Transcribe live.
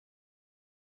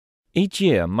Each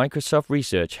year, Microsoft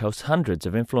Research hosts hundreds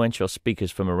of influential speakers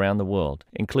from around the world,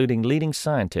 including leading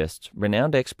scientists,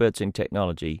 renowned experts in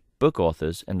technology, book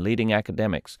authors, and leading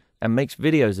academics, and makes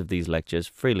videos of these lectures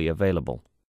freely available.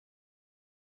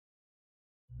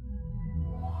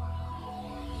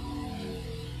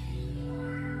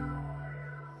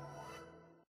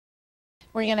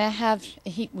 We're going to have,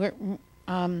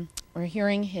 we're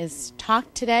hearing his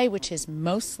talk today, which is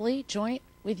mostly joint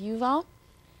with Yuval,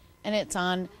 and it's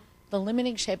on the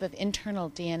limiting shape of internal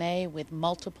DNA with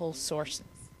multiple sources.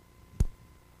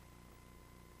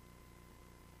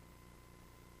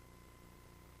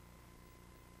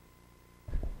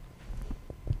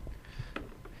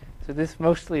 So this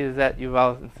mostly is at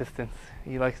Yuval's insistence.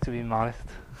 He likes to be modest.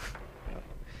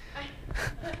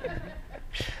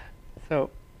 So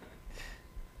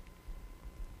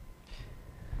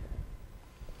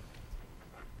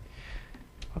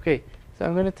okay, so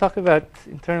I'm going to talk about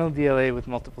internal DLA with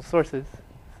multiple sources.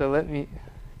 So let me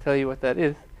tell you what that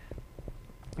is.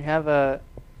 We have a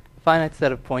finite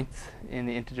set of points in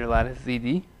the integer lattice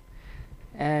ZD,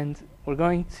 and we're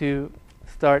going to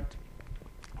start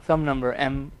some number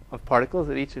m of particles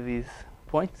at each of these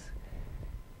points.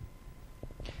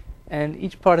 And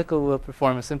each particle will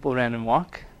perform a simple random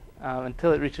walk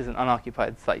until it reaches an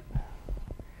unoccupied site.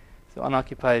 So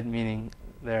unoccupied meaning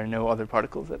there are no other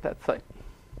particles at that site.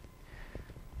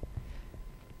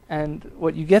 And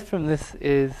what you get from this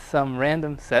is some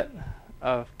random set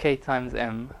of k times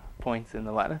m points in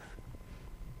the lattice.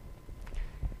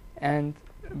 And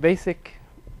basic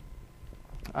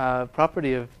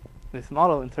property of this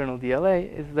model, internal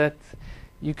DLA, is that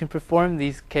you can perform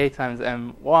these k times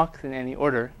m walks in any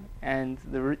order, and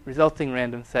the resulting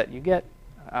random set you get,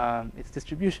 its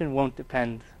distribution won't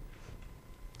depend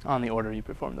on the order you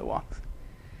perform the walks.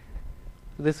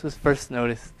 So this was first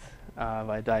noticed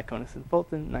by Diaconis and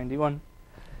Fulton, 91.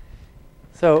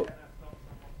 So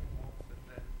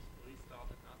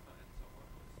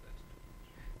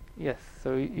yes,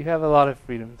 so you have a lot of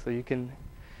freedom. So you can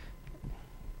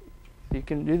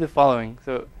do the following.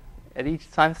 So at each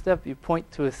time step, you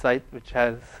point to a site which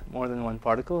has more than one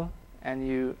particle, and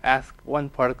you ask one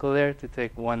particle there to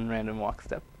take one random walk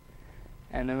step.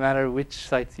 And no matter which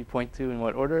sites you point to in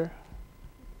what order,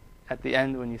 at the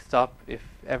end, when you stop, if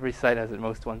every site has at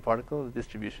most one particle, the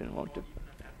distribution won't do.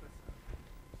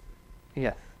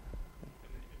 Yes.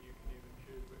 And you can even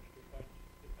choose which to point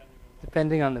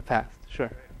Depending on the past, sure.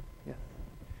 Yes.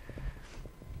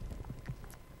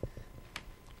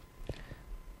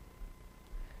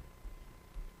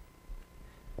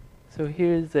 So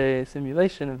here's a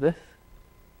simulation of this.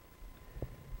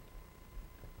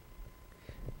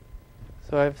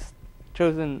 So I've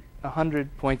chosen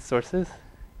 100 point sources,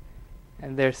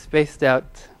 and they're spaced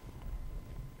out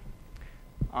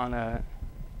on a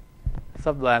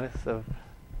sublattice of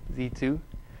Z2.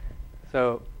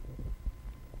 So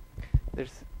the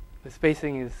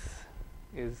spacing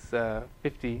is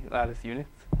 50 lattice units.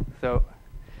 So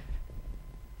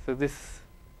this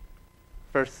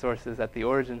first source is at the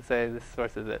origin, say. This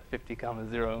source is at 50,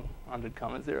 0,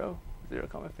 100, 0,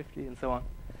 0, 50, and so on.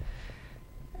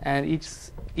 And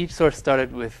each source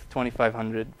started with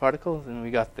 2,500 particles, and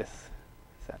we got this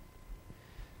set.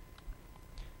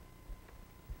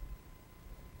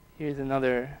 Here's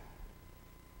another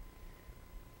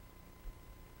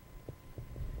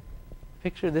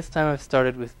picture. This time I've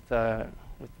started with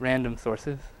random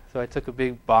sources. So I took a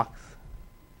big box,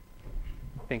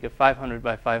 I think a 500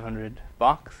 by 500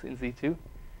 box in Z2,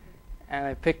 and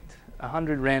I picked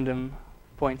 100 random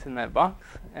points in that box,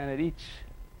 and at each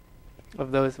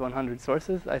of those 100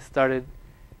 sources, I started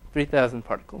 3,000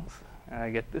 particles, and I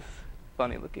get this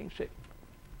funny looking shape.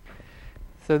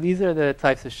 So these are the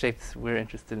types of shapes we're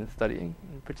interested in studying.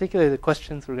 And particularly the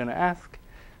questions we're going to ask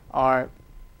are,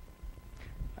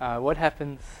 what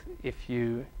happens if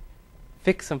you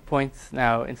fix some points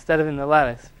now, instead of in the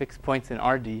lattice, fix points in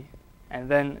RD, and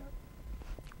then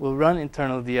we'll run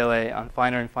internal DLA on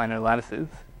finer and finer lattices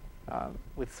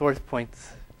with source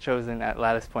points chosen at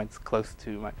lattice points close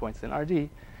to my points in RD.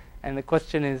 And the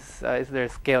question is there a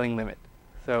scaling limit?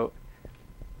 So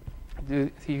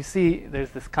you see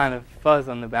there's this kind of fuzz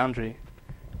on the boundary,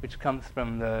 which comes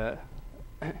from the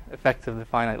effect of the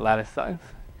finite lattice size.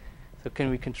 So can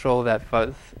we control that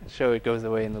fuzz and show it goes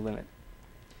away in the limit?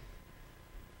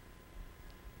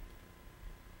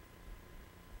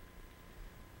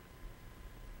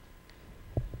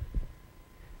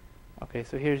 Okay,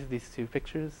 so here's these two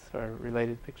pictures, or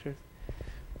related pictures.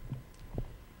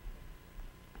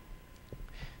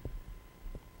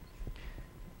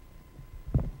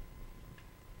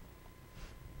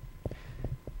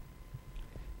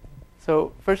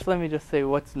 So first let me just say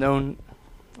what's known,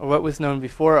 or what was known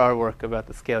before our work about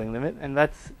the scaling limit, and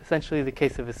that's essentially the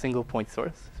case of a single point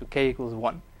source, so k equals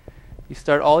 1. You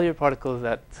start all your particles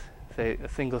at, say, a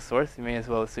single source, you may as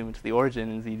well assume it's the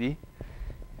origin in ZD,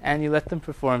 and you let them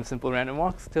perform simple random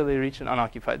walks till they reach an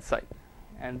unoccupied site.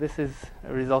 And this is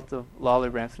a result of Lawler,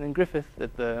 Bramson, and Griffith,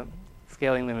 that the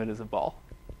scaling limit is a ball.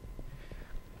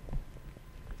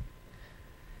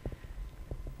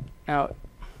 Now,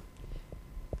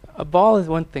 a ball is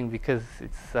one thing because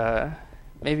it's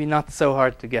maybe not so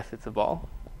hard to guess it's a ball.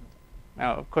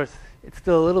 Now, of course, it's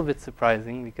still a little bit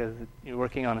surprising because you're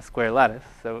working on a square lattice,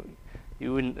 so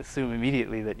you wouldn't assume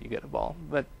immediately that you get a ball.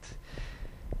 But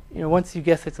once you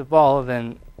guess it's a ball,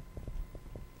 then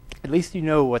at least you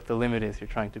know what the limit is you're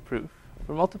trying to prove.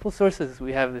 For multiple sources,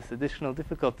 we have this additional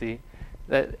difficulty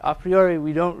that a priori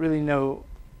we don't really know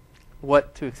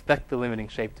what to expect the limiting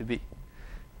shape to be.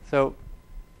 So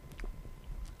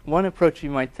one approach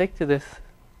you might take to this,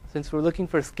 since we're looking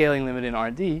for a scaling limit in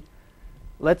RD,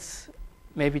 let's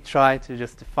maybe try to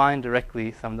just define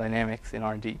directly some dynamics in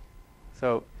RD.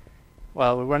 So,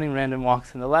 well, we're running random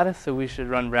walks in the lattice, so we should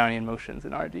run Brownian motions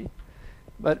in RD.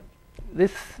 But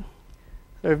this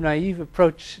sort of naive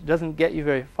approach doesn't get you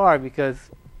very far because,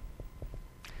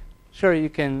 sure, you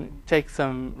can take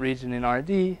some region in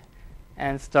RD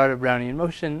and start a Brownian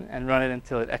motion and run it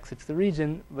until it exits the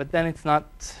region, but then it's not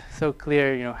so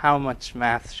clear, how much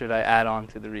math should I add on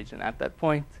to the region at that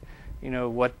point?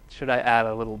 What should I add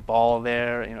a little ball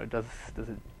there? Does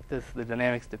the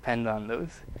dynamics depend on those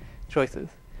choices?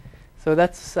 So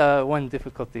that's one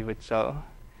difficulty which I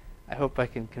hope I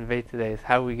can convey today, is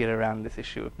how we get around this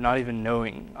issue of not even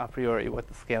knowing a priori what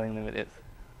the scaling limit is.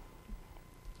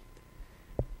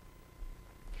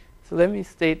 So let me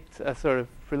state a sort of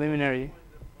preliminary.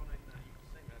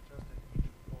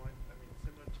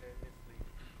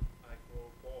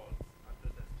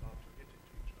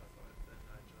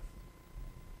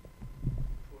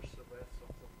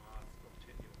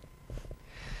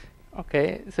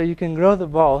 Okay, so you can grow the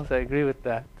balls, I agree with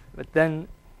that. But then,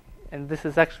 and this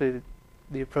is actually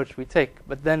the approach we take,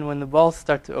 but then when the balls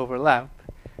start to overlap,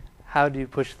 how do you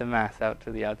push the mass out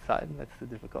to the outside? That's the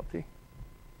difficulty.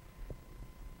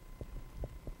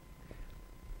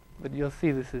 But you'll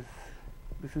see this is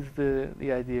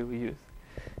the idea we use.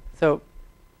 So,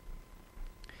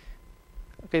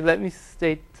 okay, let me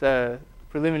state a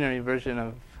preliminary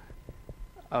version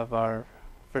of our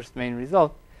first main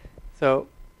result. So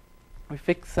we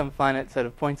fix some finite set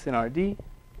of points in RD,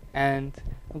 and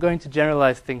I'm going to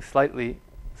generalize things slightly.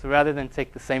 So rather than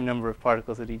take the same number of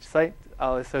particles at each site,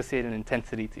 I'll associate an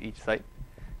intensity to each site.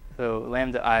 So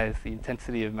lambda I is the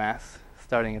intensity of mass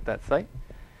starting at that site.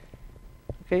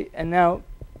 Okay, and now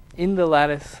in the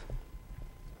lattice,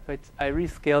 so I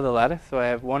rescale the lattice, so I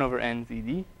have 1 over n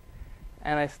ZD,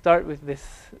 and I start with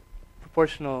this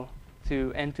proportional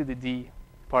to n to the d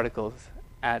particles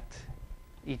at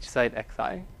each site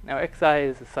xi. Now xi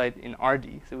is a site in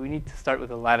RD, so we need to start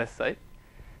with a lattice site.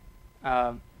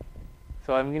 So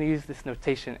I'm going to use this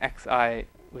notation xi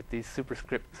with these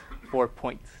superscript 4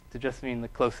 points to just mean the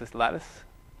closest lattice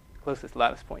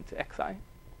point to xi.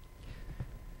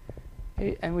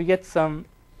 Okay, and we get some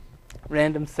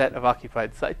random set of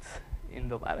occupied sites in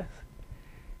the lattice.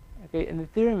 Okay, and the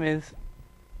theorem is,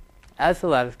 as the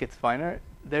lattice gets finer,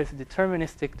 there's a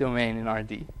deterministic domain in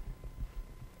RD,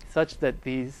 such that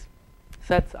these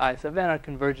sets I sub n are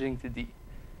converging to D.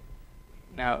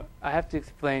 Now, I have to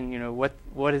explain,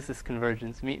 what does this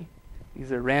convergence mean?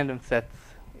 These are random sets.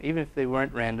 Even if they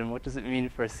weren't random, what does it mean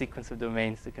for a sequence of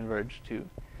domains to converge to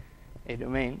a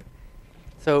domain?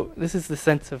 So this is the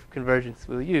sense of convergence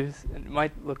we'll use. And it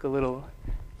might look a little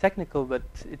technical, but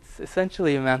it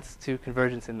essentially amounts to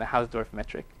convergence in the Hausdorff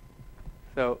metric.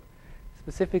 So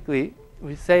specifically,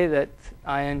 we say that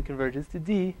In converges to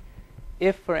D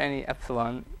if for any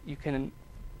epsilon you can,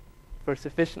 for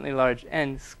sufficiently large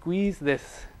n, squeeze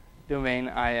this domain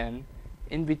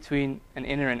in between an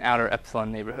inner and outer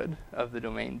epsilon neighborhood of the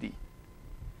domain D.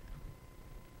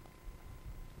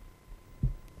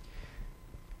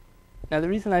 Now the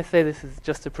reason I say this is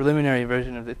just a preliminary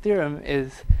version of the theorem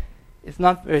is it's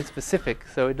not very specific,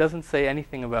 so it doesn't say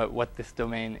anything about what this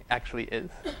domain actually is.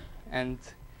 And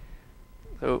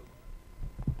so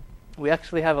we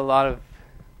actually have a lot of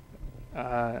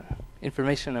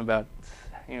information about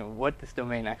what this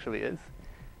domain actually is,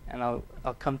 and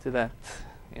I'll come to that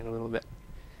in a little bit.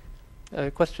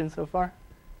 Questions so far?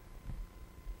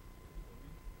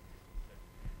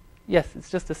 Yes, it's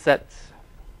just a set,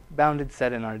 bounded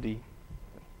set in RD.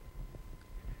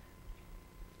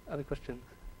 Other questions?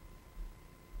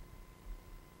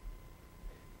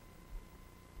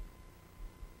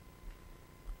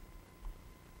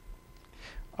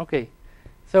 Okay,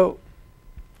 so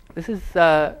this is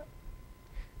a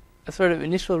sort of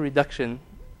initial reduction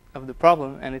of the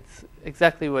problem, and it's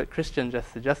exactly what Christian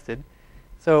just suggested.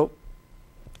 So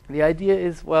the idea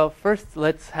is, well, first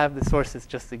let's have the sources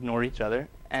just ignore each other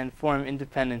and form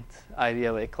independent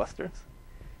IDLA clusters.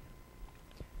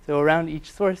 So around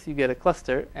each source you get a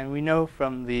cluster, and we know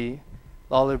from the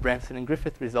Lawler, Bramson, and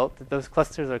Griffith result that those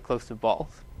clusters are close to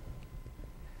balls.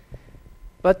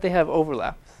 But they have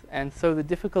overlaps, and so the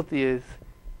difficulty is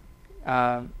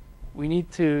we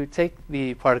need to take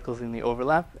the particles in the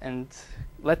overlap and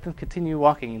let them continue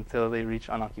walking until they reach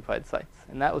unoccupied sites,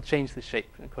 and that will change the shape,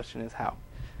 and the question is how.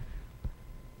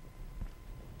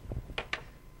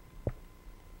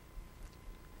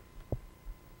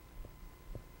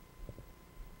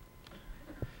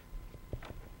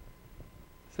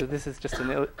 So this is just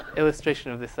an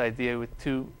illustration of this idea with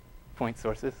 2 point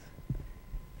sources.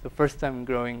 So first I'm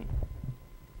growing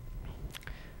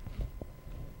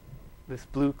this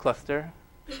blue cluster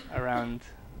around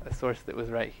a source that was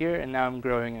right here, and now I'm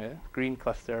growing a green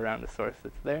cluster around a source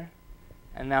that's there.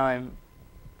 And now I'm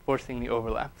forcing the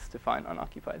overlaps to find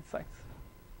unoccupied sites.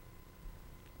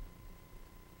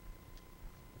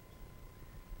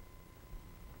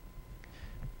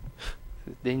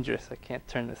 This is dangerous. I can't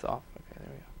turn this off. Okay,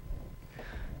 there we go.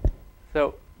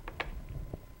 So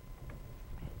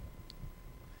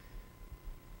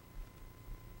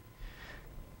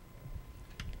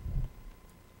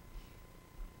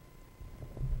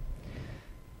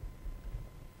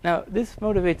now this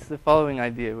motivates the following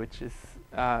idea, which is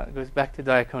goes back to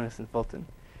Diaconis and Fulton.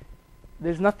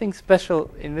 There's nothing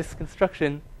special in this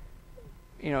construction.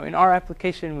 You know, in our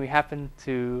application, we happen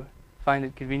to find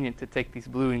it convenient to take these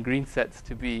blue and green sets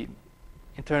to be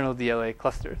internal DLA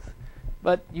clusters.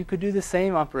 But you could do the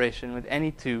same operation with any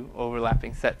 2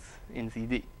 overlapping sets in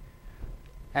ZD.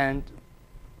 And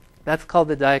that's called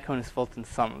the Diaconis-Fulton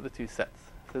sum of the 2 sets.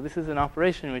 So this is an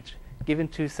operation which, given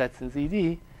 2 sets in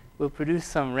ZD, will produce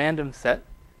some random set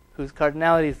whose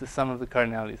cardinality is the sum of the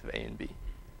cardinalities of A and B.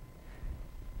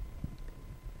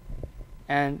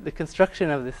 And the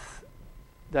construction of this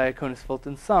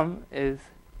Diaconis-Fulton sum is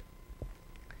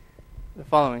the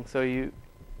following. So you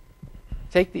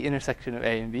take the intersection of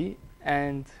A and B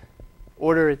and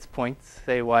order its points,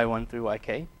 say y1 through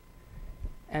yk,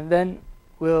 and then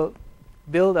we'll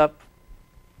build up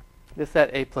the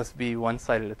set A plus B one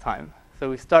side at a time.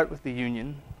 So we start with the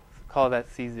union, so call that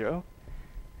C0,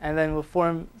 and then we'll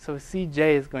form, so Cj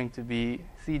is going to be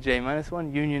Cj minus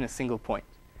 1 union a single point.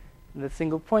 And the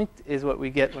single point is what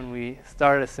we get when we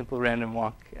start a simple random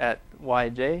walk at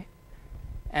yj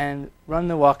and run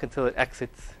the walk until it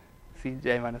exits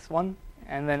Cj minus 1,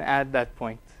 and then add that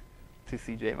point to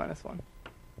Cj minus 1.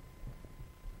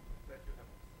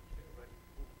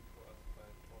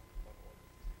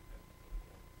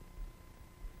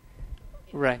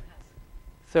 Right.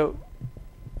 So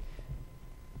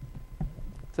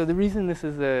the reason this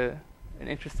is an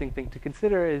interesting thing to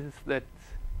consider is that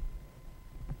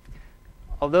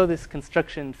although this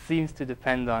construction seems to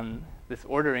depend on this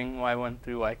ordering y1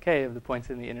 through yk of the points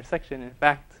in the intersection, in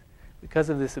fact, because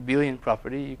of this abelian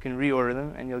property, you can reorder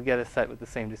them and you'll get a set with the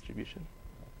same distribution.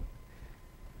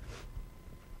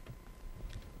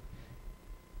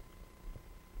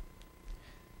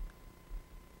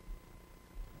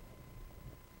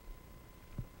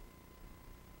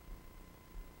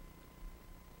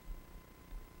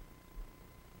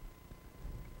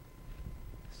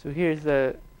 So here's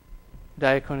the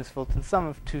Diaconis-Fulton sum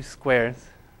of 2 squares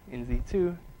in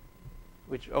Z2,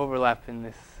 which overlap in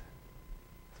this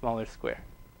smaller square.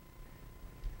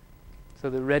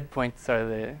 So the red points are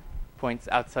the points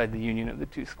outside the union of the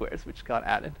 2 squares, which got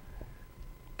added.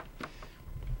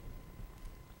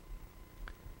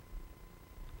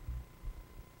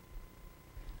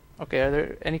 Okay, are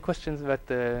there any questions about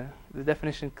the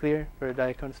definition clear for a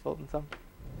Diaconis-Fulton sum?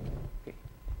 Okay.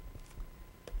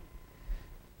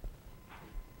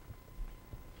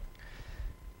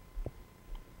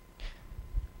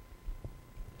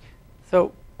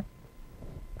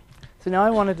 So now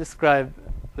I want to describe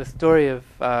the story of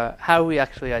how we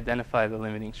actually identify the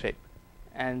limiting shape.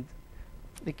 And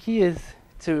the key is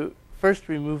to first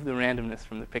remove the randomness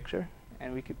from the picture,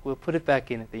 and we'll put it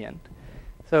back in at the end.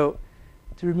 So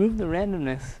to remove the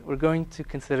randomness, we're going to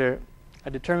consider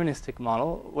a deterministic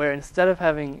model where instead of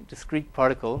having discrete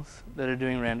particles that are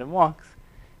doing random walks,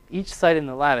 each site in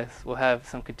the lattice will have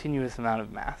some continuous amount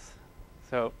of mass.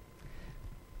 So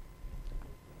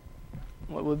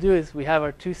what we'll do is we have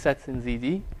our 2 sets in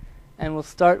ZD, and we'll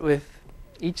start with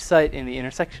each site in the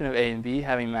intersection of A and B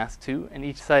having mass 2, and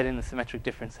each site in the symmetric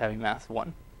difference having mass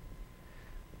 1.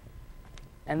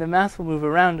 And the mass will move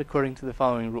around according to the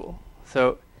following rule.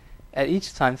 So at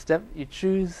each time step, you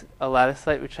choose a lattice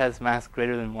site which has mass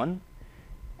greater than 1,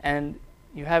 and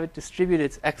you have it distribute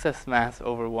its excess mass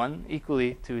over 1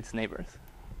 equally to its neighbors.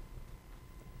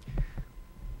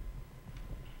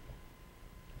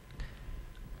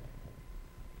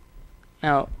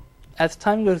 Now, as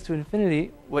time goes to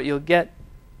infinity, what you'll get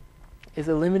is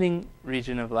a limiting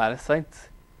region of lattice sites,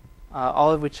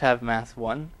 all of which have mass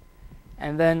 1,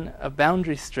 and then a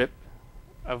boundary strip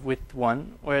of width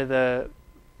 1, where the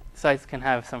sites can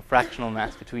have some fractional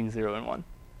mass between 0 and 1.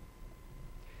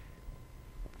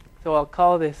 So I'll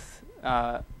call this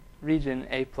region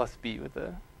A plus B with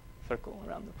a circle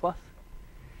around the plus.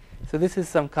 So this is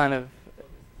some kind of...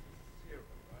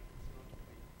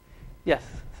 Yes,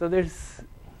 so it's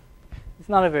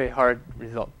not a very hard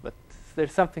result, but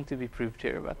there's something to be proved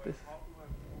here about this. How do I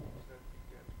prove that we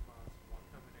get mass 1?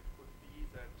 I mean, it could be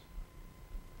that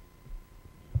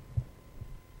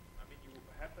you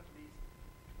have at least...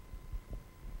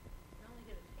 You're only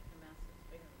going to take the mass that's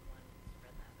bigger than 1 and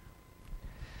spread that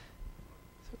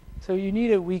out. So you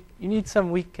need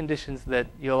some weak conditions that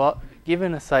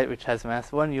given a site which has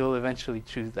mass 1, you'll eventually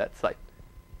choose that site.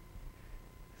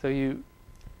 So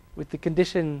with the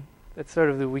condition, that's sort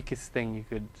of the weakest thing you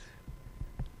could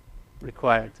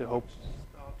require to hope.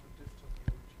 Start to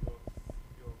distribute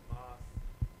your mass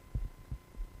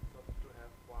not to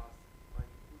have mass.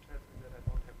 Who tells me that I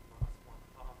don't have mass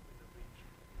 1/2 in the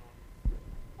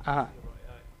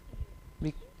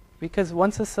region? Because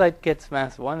once a site gets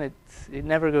mass 1, it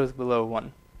never goes below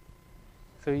 1.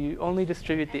 So you only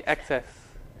distribute the excess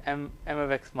m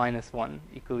of x minus 1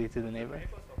 equally to the neighbor. The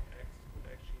neighbors of x could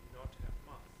actually not have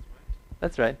mass, right?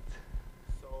 That's right.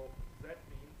 So that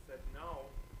means that now,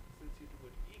 since you do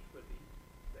it equally,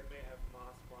 they may have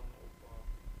mass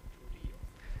 1/2D or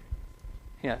something.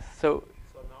 Yes. So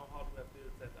So now how do I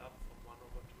build that up from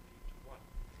 1/2D to 1?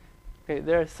 okay,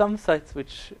 there are some sites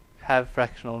which have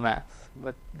fractional mass,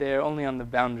 but they're only on the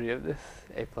boundary of this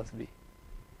A plus B.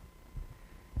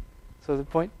 So the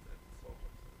point... That's sort of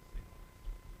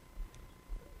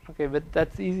the Okay, but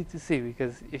that's easy to see,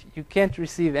 because if you can't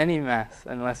receive any mass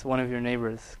unless one of your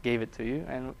neighbors gave it to you,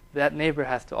 and that neighbor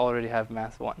has to already have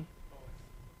mass 1.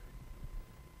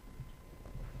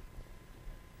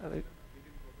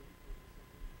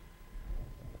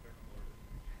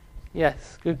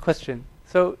 Yes, good question.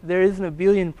 So there is an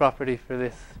abelian property for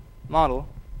this model.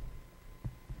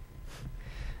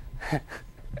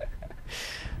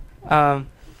 Can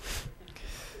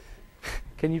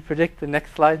you predict the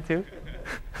next slide too?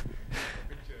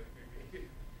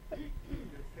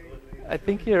 I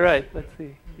think you're right. Let's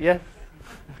see. Yes.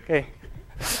 Okay.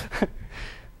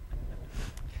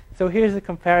 So here's a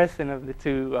comparison of the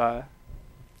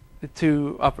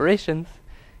two operations,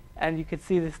 and you can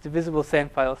see this divisible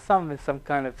sandfile sum is some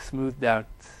kind of smoothed out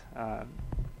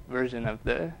version of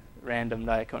the random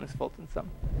diaconus Fulton sum.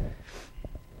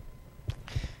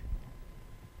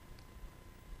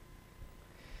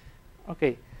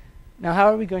 Okay, now how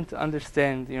are we going to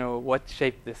understand, what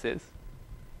shape this is?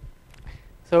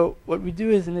 So what we do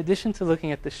is, in addition to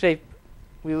looking at the shape,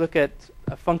 we look at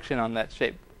a function on that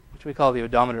shape, which we call the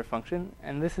odometer function,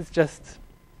 and this is just,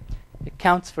 it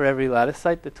counts for every lattice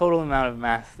site the total amount of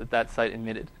mass that site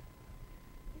emitted.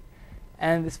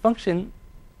 And this function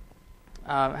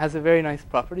has a very nice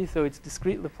property, so it's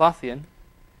discrete Laplacian.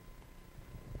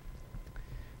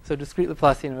 So discrete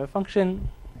Laplacian of a function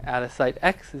at a site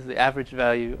x is the average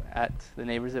value at the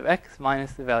neighbors of x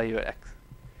minus the value at x.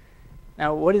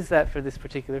 Now, what is that for this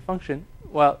particular function?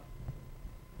 Well,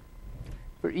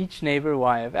 for each neighbor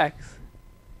y of x,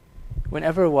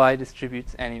 whenever y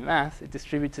distributes any mass, it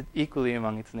distributes it equally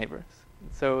among its neighbors.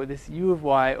 So this u of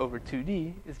y over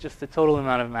 2d is just the total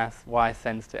amount of mass y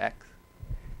sends to x.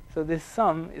 So this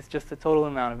sum is just the total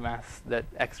amount of mass that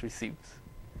x receives.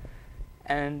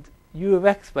 And u of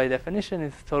x, by definition,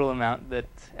 is the total amount that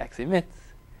x emits.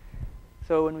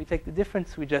 So when we take the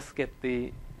difference, we just get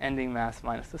the ending mass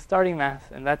minus the starting mass,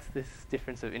 and that's this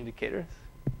difference of indicators.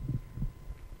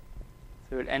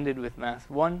 So it ended with mass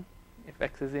 1 if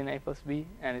x is in A plus B,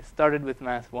 and it started with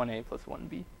mass 1A plus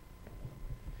 1B.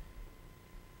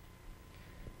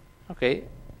 Okay,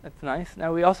 that's nice.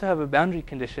 Now we also have a boundary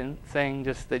condition saying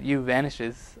just that u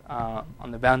vanishes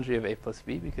on the boundary of A plus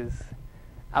B, because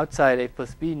outside A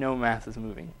plus B, no mass is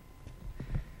moving.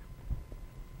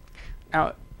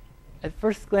 Now, at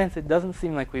first glance, it doesn't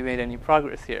seem like we made any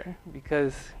progress here,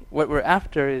 because what we're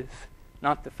after is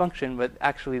not the function, but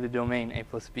actually the domain A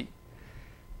plus B.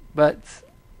 But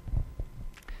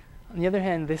on the other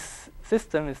hand, this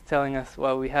system is telling us,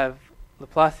 well, we have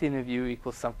Laplacian of u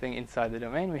equals something inside the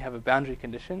domain. We have a boundary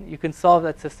condition. You can solve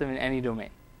that system in any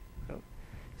domain.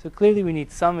 So clearly we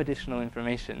need some additional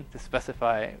information to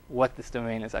specify what this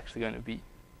domain is actually going to be.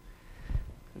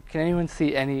 Can anyone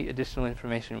see any additional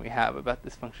information we have about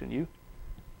this function u?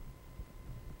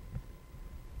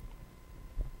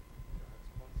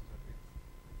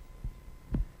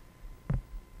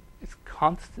 It's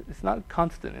constant. It's not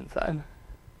constant inside.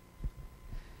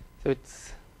 So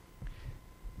it's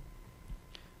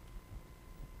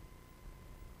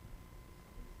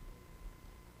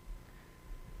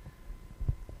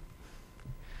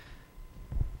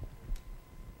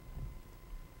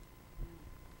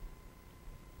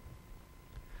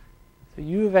so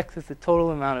u of x is the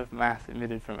total amount of mass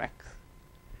emitted from x.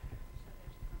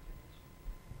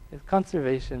 It's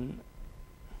conservation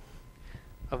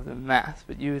of the mass,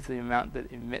 but u is the amount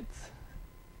that emits.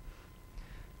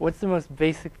 What's the most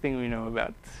basic thing we know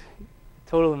about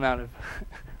total amount of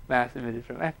mass emitted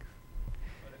from x?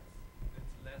 But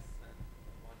it's less than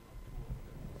 1 or 2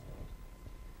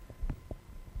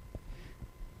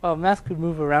 of the Well, mass could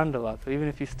move around a lot, so even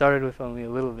if you started with only a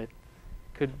little bit,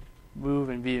 it could move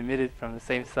and be emitted from the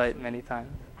same site many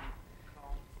times.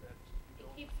 count that you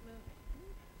don't. keeps moving.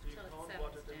 So you till it count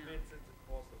what settles it down. emits in the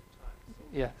course of time. So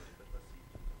Yes. the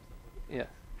perceived in terms of Yes.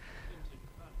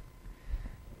 integer.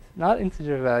 It's not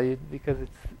integer valued because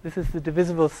this is the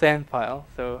divisible sand pile,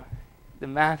 so the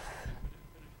mass.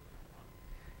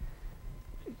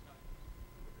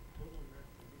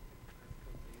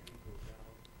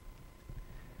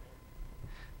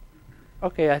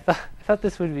 Okay, I thought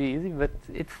this would be easy, but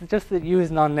it's just that u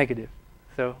is non-negative.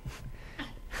 So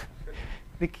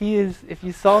the key is if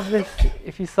you solve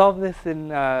this in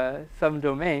some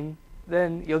domain,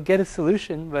 then you'll get a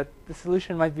solution, but the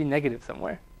solution might be negative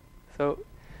somewhere. So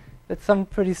that's some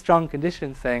pretty strong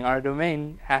condition saying our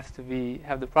domain has to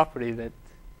have the property that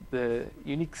the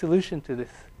unique solution to this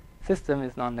system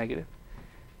is non-negative.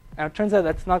 Now it turns out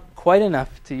that's not quite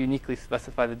enough to uniquely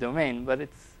specify the domain, but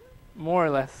it's more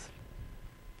or less,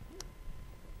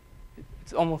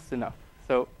 it's almost enough.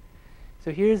 So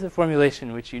here's a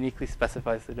formulation which uniquely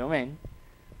specifies the domain.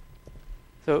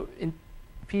 So in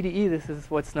PDE, this is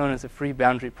what's known as a free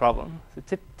boundary problem.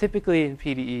 So typically in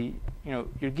PDE,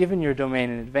 you're given your domain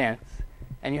in advance,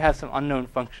 and you have some unknown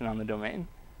function on the domain.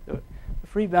 So a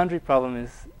free boundary problem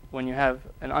is when you have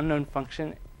an unknown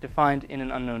function defined in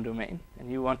an unknown domain,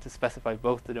 and you want to specify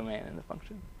both the domain and the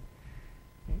function.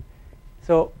 Okay.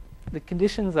 So the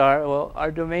conditions are, well, our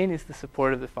domain is the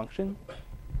support of the function.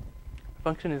 The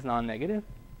function is non-negative.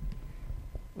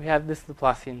 We have this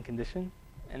Laplacian condition,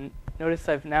 and notice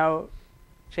I've now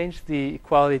changed the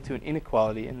equality to an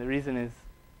inequality, and the reason is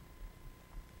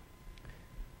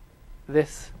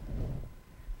this.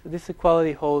 So this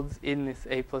equality holds in this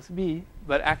a plus b,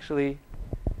 but actually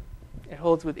it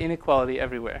holds with inequality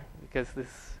everywhere, because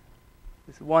this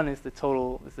 1 is the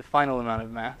final amount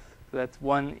of mass. So that's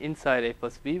 1 inside a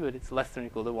plus b, but it's less than or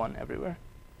equal to 1 everywhere.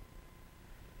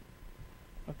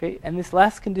 Okay, and this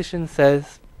last condition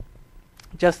says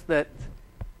just that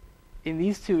in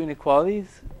these two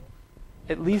inequalities,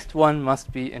 at least one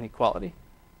must be an equality.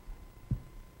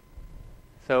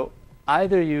 So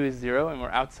either u is 0 and we're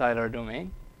outside our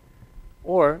domain,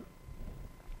 or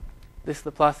this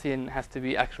Laplacian has to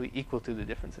be actually equal to the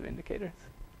difference of indicators.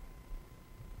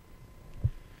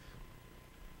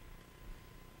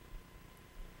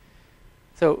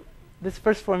 So this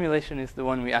first formulation is the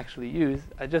one we actually use.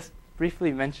 I just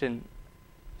briefly mentioned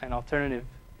an alternative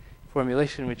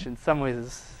formulation, which in some ways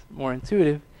is more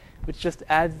intuitive, which just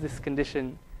adds this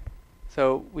condition.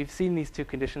 So we've seen these two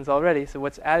conditions already. So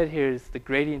what's added here is the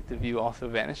gradient of u also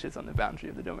vanishes on the boundary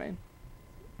of the domain.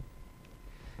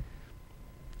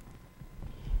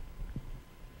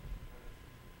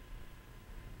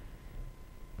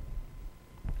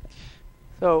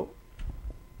 So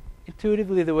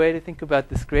intuitively, the way to think about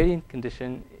this gradient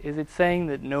condition is it's saying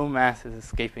that no mass is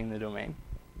escaping the domain.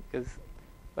 Because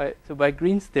by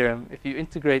Green's theorem, if you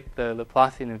integrate the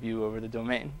Laplacian of u over the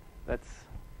domain,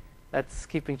 that's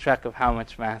keeping track of how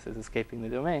much mass is escaping the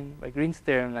domain. By Green's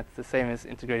theorem, that's the same as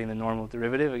integrating the normal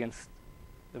derivative against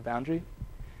the boundary.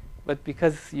 But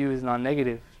because u is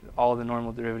non-negative, all the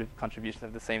normal derivative contributions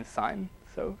have the same sign.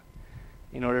 So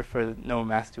in order for no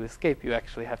mass to escape, you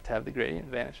actually have to have the gradient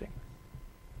vanishing.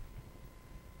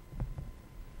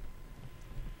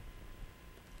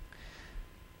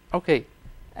 Okay,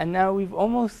 and now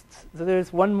so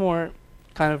there's one more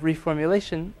kind of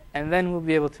reformulation, and then we'll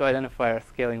be able to identify our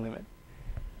scaling limit.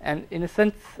 And in a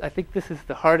sense, I think this is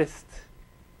the hardest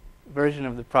version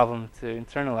of the problem to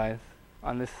internalize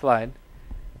on this slide.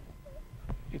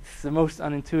 it's the most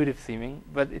unintuitive seeming,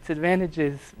 but its advantage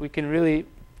is we can really,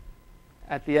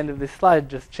 at the end of this slide,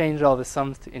 just change all the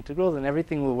sums to integrals and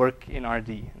everything will work in RD.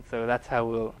 And so that's how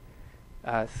we'll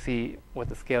see what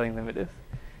the scaling limit is.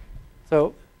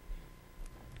 So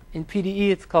in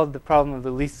PDE, it's called the problem of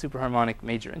the least superharmonic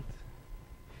majorant.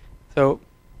 So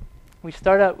we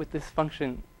start out with this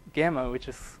function gamma, which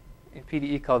is in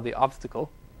PDE called the obstacle.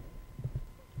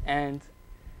 And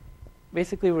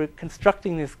basically, we're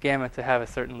constructing this gamma to have a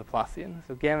certain Laplacian.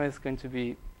 So gamma is going to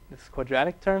be this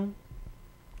quadratic term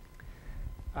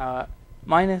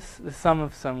minus the sum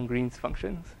of some Green's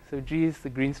functions. So G is the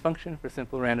Green's function for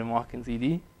simple random walk in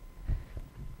ZD.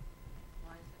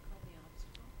 Why is it called the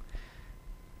obstacle?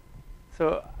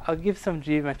 So I'll give some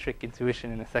geometric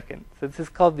intuition in a second. So this is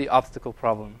called the obstacle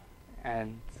problem.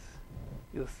 And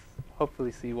you'll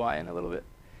hopefully see why in a little bit.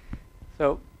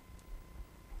 So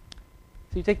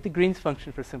you take the Green's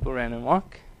function for simple random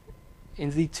walk.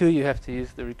 In Z2, you have to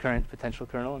use the recurrent potential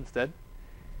kernel instead.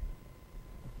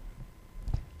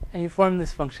 And you form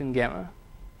this function gamma.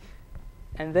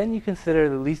 And then you consider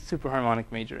the least superharmonic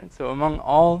majorant. So among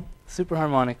all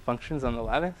superharmonic functions on the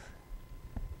lattice,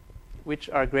 which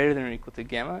are greater than or equal to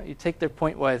gamma, you take their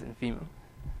pointwise infimum.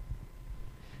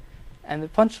 And the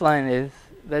punchline is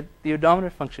that the odometer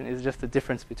function is just the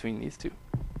difference between these two.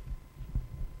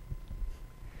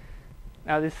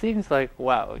 Now this seems like,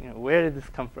 wow, where did this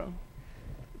come from?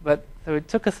 But so it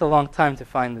took us a long time to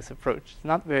find this approach. It's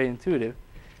not very intuitive,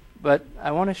 but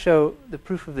I want to show the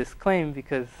proof of this claim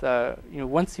because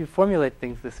once you formulate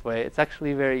things this way, it's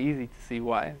actually very easy to see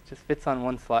why. It just fits on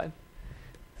one slide.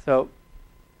 So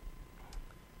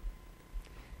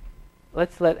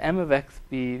let's let m of x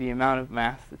be the amount of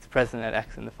mass that's present at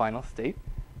x in the final state.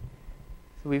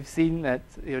 So we've seen that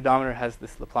the odometer has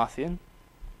this Laplacian,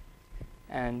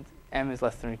 and m is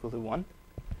less than or equal to 1.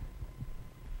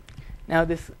 Now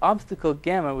this obstacle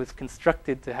gamma was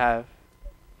constructed to have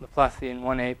Laplacian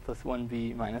 1a plus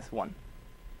 1b minus 1.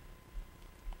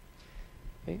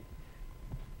 Okay.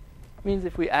 It means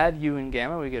if we add u and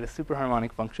gamma, we get a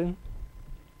superharmonic function.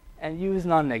 And u is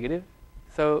non-negative,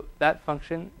 so that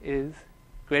function is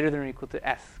greater than or equal to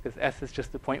s, because s is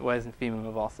just the pointwise infimum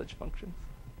of all such functions.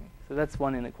 Okay. So that's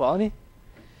one inequality.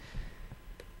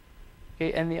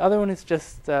 Okay, and the other one is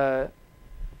just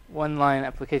one-line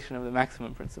application of the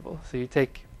maximum principle. So you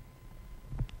take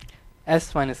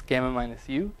s minus gamma minus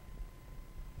u.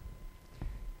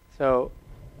 So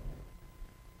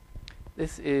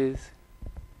this is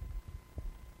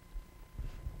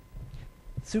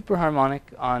superharmonic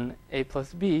on a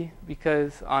plus b,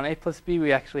 because on a plus b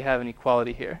we actually have an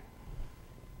equality here.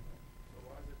 So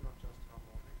why is it not just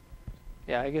harmonic?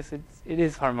 Yeah, I guess it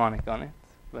is harmonic on it,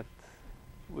 but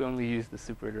we only use the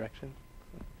super direction.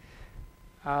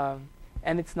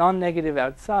 And it's non-negative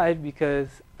outside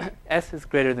because s is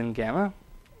greater than gamma,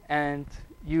 and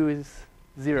u is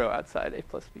 0 outside a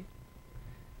plus b.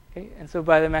 Okay, and so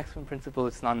by the maximum principle,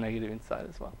 it's non-negative inside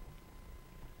as well.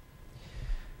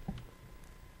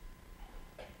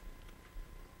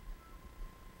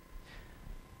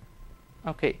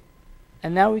 Okay,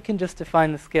 and now we can just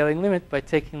define the scaling limit by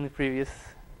taking the previous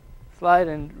slide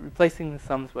and replacing the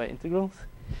sums by integrals.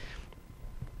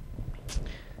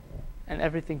 And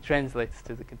everything translates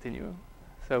to the continuum.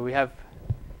 So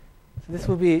this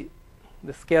will be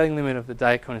the scaling limit of the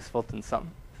Diaconis-Fulton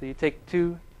sum. So you take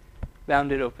two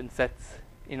bounded open sets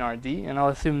in RD, and I'll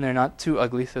assume they're not too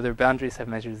ugly, so their boundaries have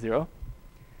measure 0.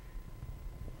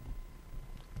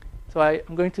 So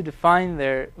I'm going to define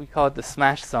we call it the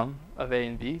smash sum of A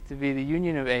and B, to be the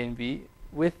union of A and B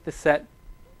with the set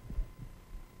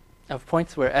of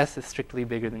points where S is strictly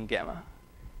bigger than gamma,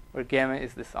 where gamma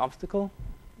is this obstacle.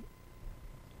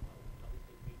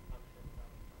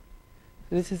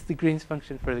 So this is the Green's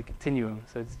function for the continuum.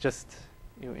 So it's just,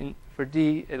 for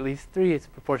D at least 3, it's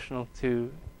proportional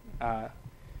to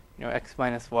x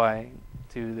minus y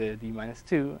to the d minus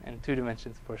 2, and 2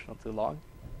 dimensions proportional to log.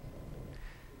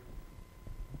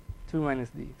 2 minus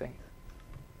d, thanks.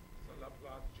 So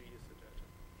Laplace G is the delta function.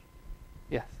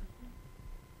 Yes.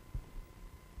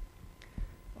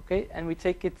 Okay, and we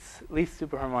take its least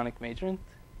superharmonic majorant.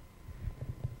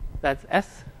 That's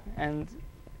S, and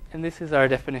this is our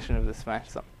definition of the smash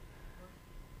sum.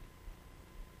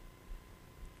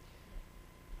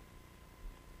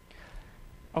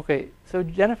 Okay, so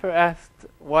Jennifer asked,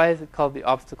 why is it called the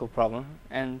obstacle problem?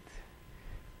 And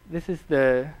this is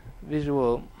the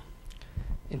visual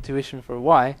intuition for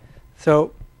why.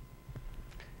 So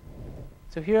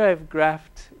here I've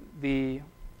graphed the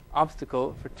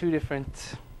obstacle for two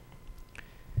different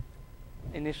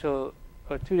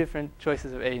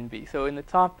choices of A and B. So in the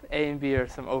top, A and B are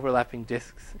some overlapping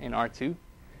disks in R2.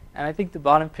 And I think the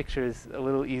bottom picture is a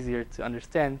little easier to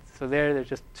understand. So they're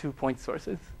just 2 point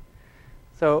sources.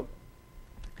 So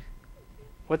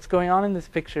what's going on in this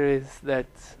picture is that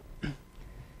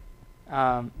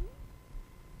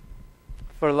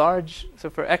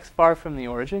for x far from the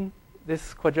origin,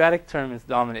 this quadratic term is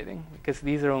dominating because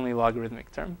these are only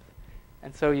logarithmic terms.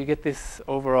 And so you get this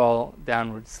overall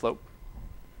downward slope.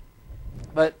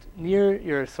 But near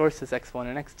your sources x1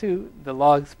 and x2, the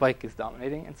log spike is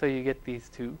dominating, and so you get these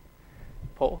two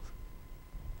poles.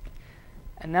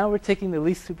 And now we're taking the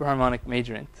least superharmonic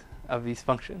majorant of these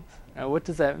functions. Now what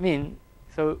does that mean?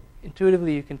 So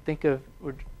intuitively you can think of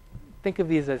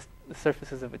these as the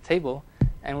surfaces of a table,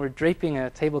 and we're draping a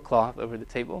tablecloth over the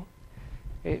table.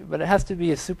 Okay? But it has to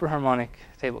be a superharmonic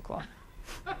tablecloth.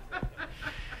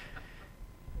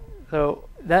 So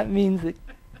that means that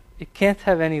it can't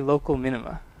have any local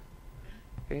minima.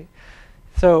 Okay?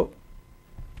 So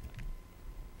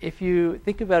if you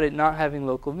think about it not having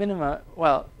local minima,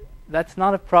 well, that's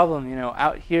not a problem.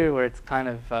 Out here where it's kind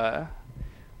of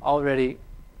already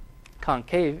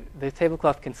concave, the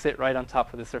tablecloth can sit right on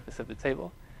top of the surface of the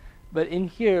table. But in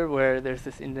here where there's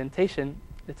this indentation,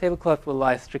 the tablecloth will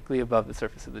lie strictly above the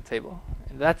surface of the table.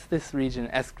 And that's this region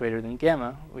S greater than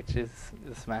gamma, which is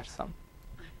the smash sum.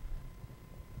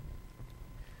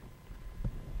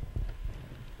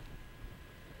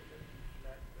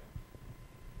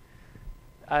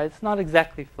 It's not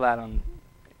exactly flat on. Its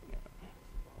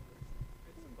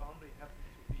boundary happens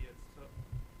to be a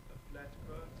flat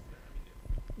curve.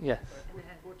 Yes. If I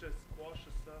put a squashed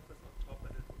surface on top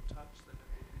and it would touch, then it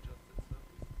would be just a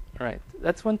surface. Right.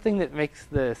 That's one thing that makes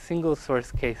the single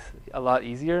source case a lot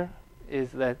easier,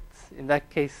 is that in that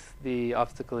case the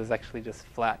obstacle is actually just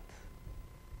flat.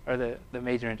 Or the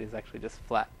majorant is actually just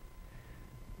flat.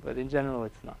 But in general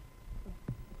it's not.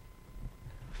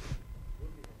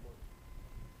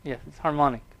 Yes, it's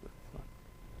harmonic. But it's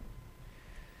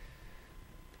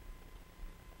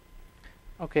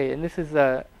not. Okay, and this is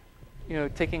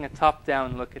taking a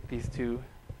top-down look at these two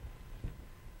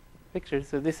pictures.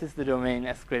 So this is the domain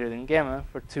S greater than gamma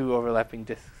for two overlapping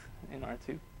disks in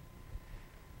R2.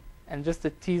 And just a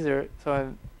teaser,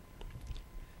 so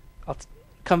I'll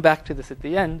come back to this at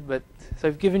the end, but so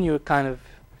I've given you a kind of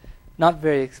not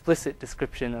very explicit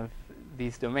description of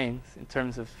these domains in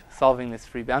terms of solving this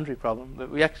free boundary problem,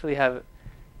 but we actually have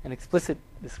an explicit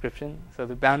description. So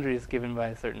the boundary is given by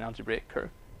a certain algebraic curve.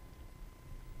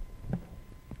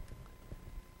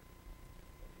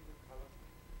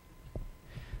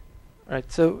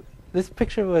 Right. So this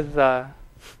picture was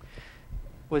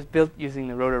built using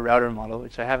the rotor-router model,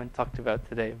 which I haven't talked about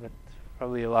today, but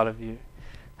probably a lot of you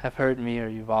have heard me or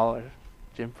Yuval or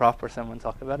Jim Prop or someone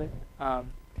talk about it.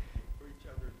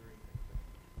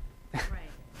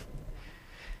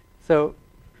 So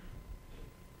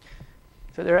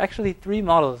there are actually three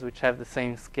models which have the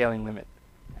same scaling limit,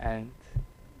 and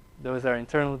those are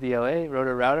internal DLA,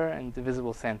 rotor-router, and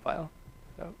divisible sandfile.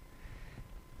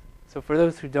 So for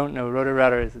those who don't know,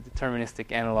 rotor-router is a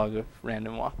deterministic analog of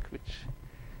random walk, which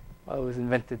was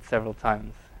invented several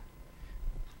times.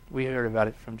 We heard about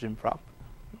it from Jim Prop.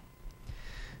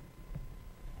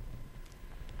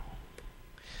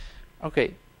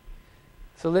 Okay,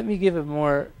 so let me give a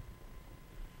more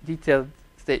detailed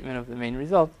statement of the main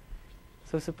result.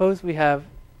 So suppose we have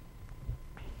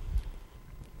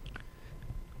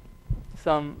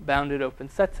some bounded open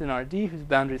sets in RD whose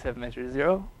boundaries have measure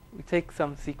 0. We take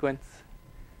some sequence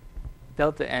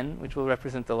delta n, which will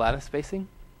represent the lattice spacing.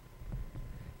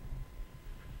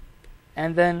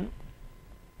 And then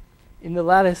in the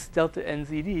lattice delta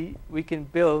nzd, we can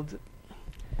build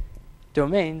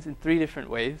domains in three different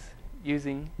ways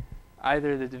using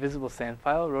either the divisible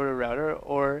sandfile, rotor-router,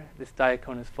 or this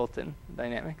Diaconis-Fulton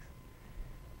dynamics.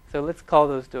 So let's call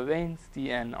those domains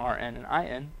dn, rn, and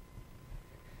in.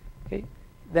 Okay.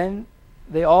 Then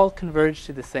they all converge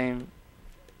to the same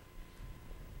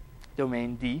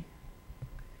domain D.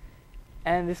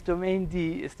 And this domain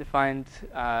D is defined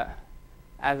as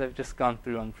I've just gone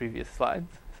through on previous slides.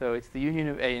 So it's the union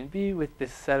of A and B with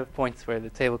this set of points where the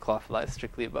tablecloth lies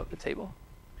strictly above the table.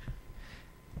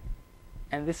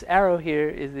 And this arrow here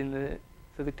is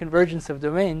so the convergence of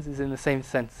domains is in the same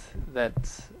sense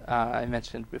that I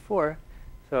mentioned before.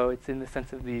 So it's in the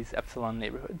sense of these epsilon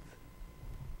neighborhoods.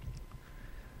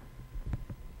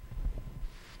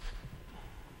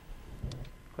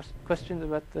 Questions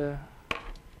about the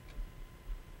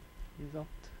result?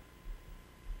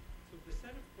 So the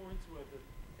set of points where the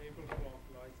tablecloth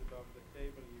lies above the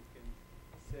table, you can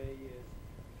say is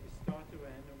if you start a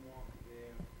random walk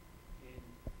there,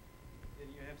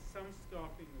 then you have some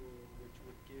stopping rule which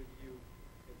would give you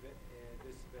this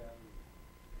value.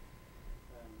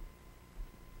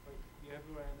 have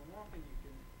a random walk, and you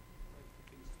can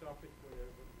stop it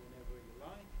whenever you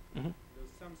like. Mhm.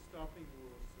 There's some stopping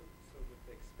rules, so that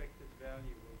the expected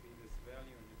value will be this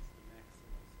value, and it's the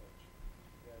maximum such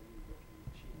value you can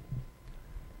achieve.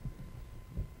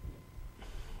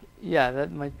 Yeah,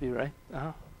 that might be right.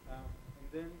 Uh-huh. And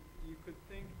then you could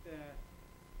think that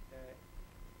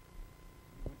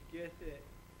you would get a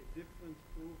different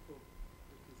proof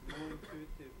that is more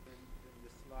intuitive than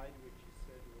the slide which you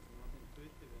said was not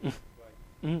intuitive enough by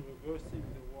reversing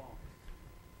the walks.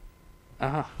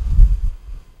 Uh-huh.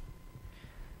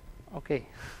 Okay.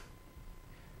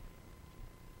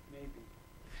 Maybe.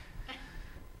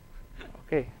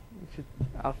 Okay.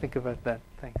 I'll think about that.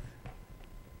 Thanks.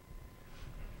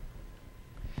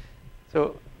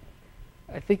 So,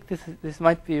 I think this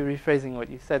might be rephrasing what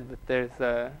you said, but there's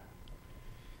a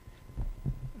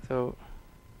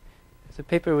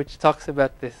paper which talks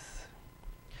about this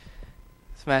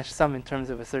smash sum in terms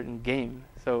of a certain game.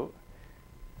 So,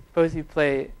 suppose you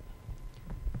play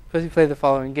the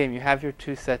following game. You have your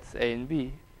two sets A and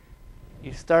B.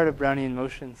 You start a Brownian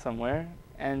motion somewhere,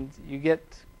 and you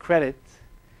get credit.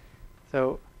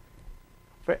 So,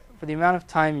 for the amount of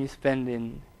time you spend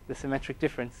in the symmetric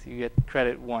difference, you get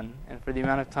credit 1. And for the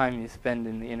amount of time you spend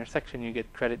in the intersection, you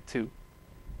get credit 2.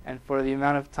 And for the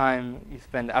amount of time you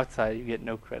spend outside, you get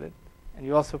no credit. And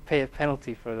you also pay a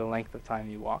penalty for the length of time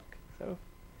you walk. So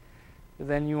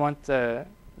then you want the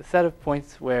set of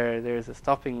points where there's a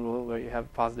stopping rule where you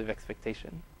have positive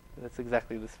expectation. So that's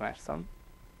exactly the smash sum.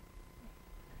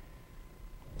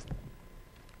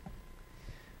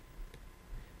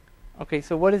 Okay,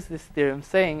 so what is this theorem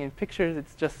saying? In pictures,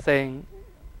 it's just saying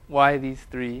why these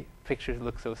three pictures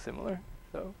look so similar.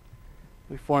 So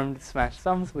we formed smash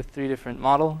sums with three different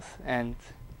models, and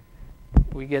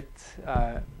we get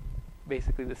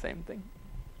basically the same thing.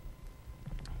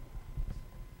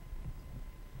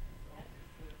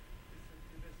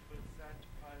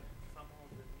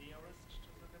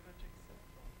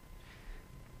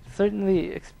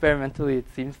 Certainly, experimentally, it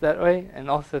seems that way, and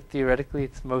also theoretically,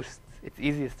 it's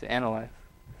easiest to analyze.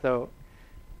 So,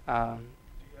 Do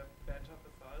you have better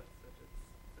results that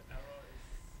the error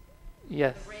is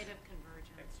yes. The rate of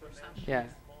convergence or something. Yeah.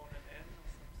 smaller than n or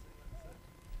something like that?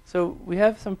 So we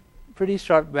have some pretty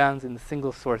sharp bounds in the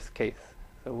single source case.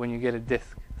 So when you get a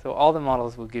disk, so all the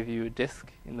models will give you a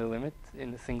disk in the limit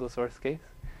in the single source case.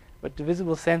 But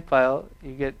divisible sandpile,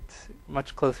 you get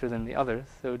much closer than the others.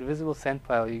 So divisible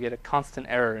sandpile, you get a constant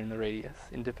error in the radius,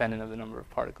 independent of the number of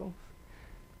particles.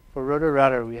 For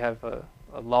rotor-router, we have a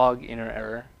log inner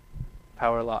error,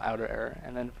 power law outer error.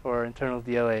 And then for internal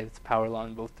DLA, it's power law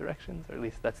in both directions, or at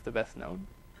least that's the best known.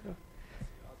 So,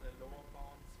 Are there lower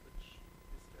bounds which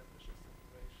establish a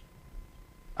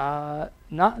separation?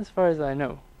 not as far as I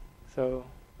know. So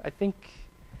I think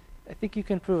you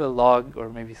can prove a log or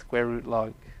maybe square root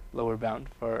log lower bound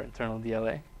for internal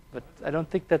DLA, but I don't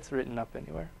think that's written up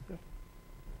anywhere. So.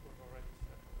 We've already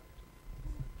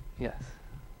separated. Yes.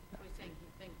 We're saying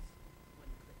he thinks one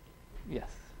could be. Yes.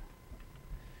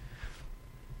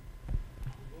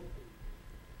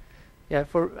 Yeah,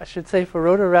 I should say for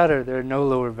rotor-router, there are no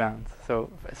lower bounds. So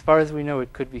as far as we know,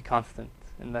 it could be constant,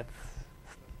 and that's.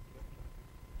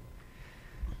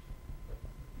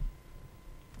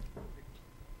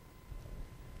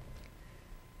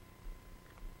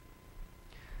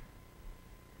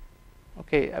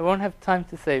 Okay, I won't have time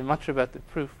to say much about the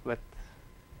proof, but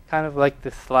kind of like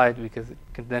this slide because it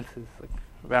condenses like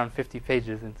around 50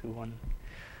 pages into one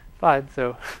slide.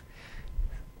 So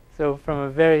from a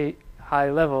very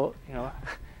high level,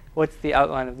 what's the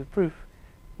outline of the proof?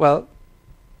 Well,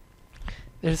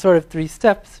 there's sort of three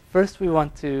steps. First, we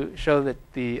want to show that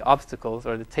the obstacles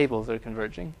or the tables are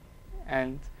converging,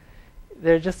 and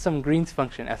there are just some Green's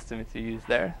function estimates you use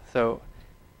there. So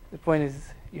the point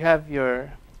is, you have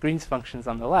your Green's functions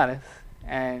on the lattice,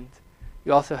 and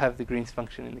you also have the Green's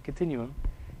function in the continuum,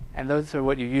 and those are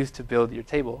what you use to build your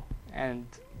table. And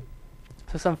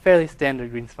so some fairly standard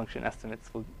Green's function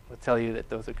estimates will tell you that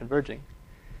those are converging.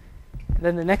 And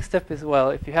then the next step is,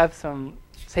 well, if you have some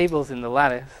tables in the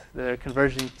lattice that are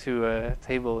converging to a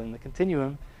table in the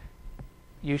continuum,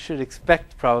 you should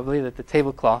expect probably that the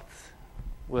tablecloths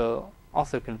will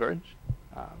also converge.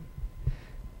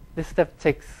 This step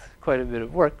takes quite a bit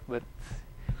of work, but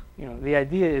the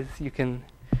idea is you can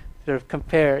sort of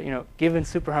compare, given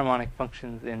superharmonic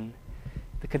functions in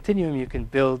the continuum, you can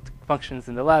build functions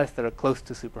in the lattice that are close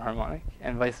to superharmonic,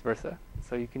 and vice versa.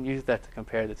 So you can use that to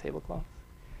compare the tablecloths.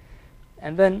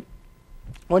 And then,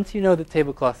 once you know the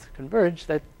tablecloths converge,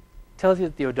 that tells you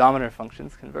that the odometer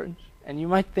functions converge. And you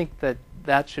might think that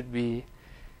that should be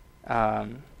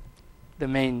the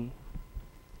main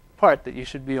part that you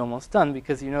should be almost done,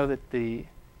 because you know that the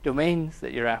domains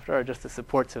that you're after are just the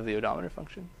supports of the odometer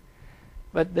functions.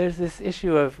 But there's this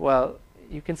issue of, well,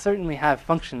 you can certainly have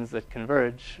functions that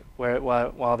converge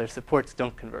while their supports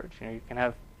don't converge. You know, you can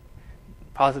have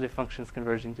positive functions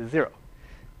converging to 0.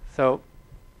 So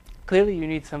clearly you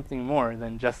need something more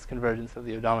than just convergence of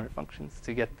the odometer functions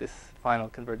to get this final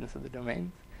convergence of the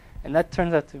domains. And that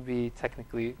turns out to be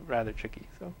technically rather tricky.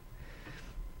 So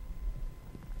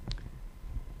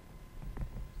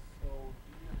So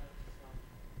do you have some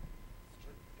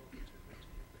strict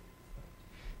positivity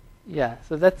in the yeah,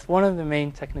 so that's one of the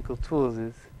main technical tools.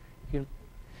 Is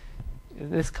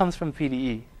this comes from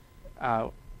PDE,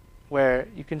 where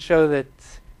you can show that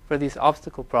for these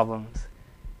obstacle problems,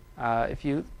 if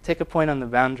you take a point on the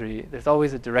boundary, there's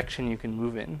always a direction you can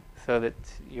move in, so that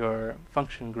your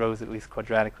function grows at least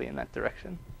quadratically in that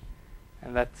direction.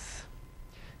 And that's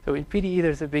so in PDE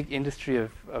there's a big industry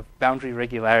of boundary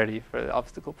regularity for the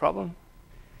obstacle problem,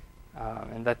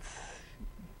 and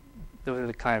those are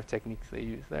the kind of techniques they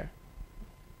use there.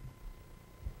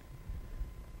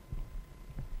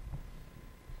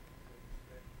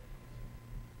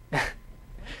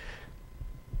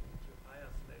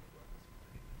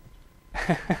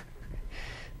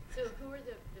 So who are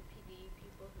the PDE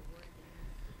people who work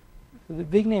in So the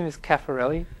big name is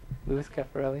Caffarelli, Louis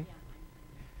Caffarelli.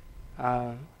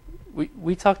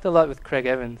 We talked a lot with Craig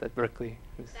Evans at Berkeley.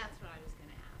 That's what I was going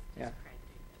to ask. Yeah. Does Craig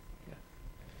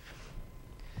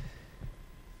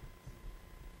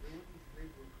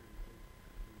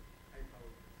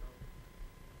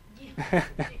do this? Yeah.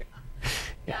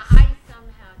 Yeah, I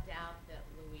somehow doubt that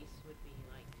Luis would be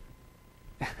like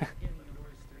doing the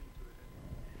worst thing to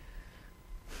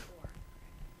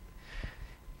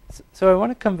it. So I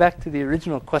want to come back to the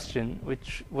original question,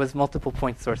 which was multiple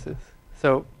point sources.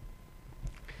 So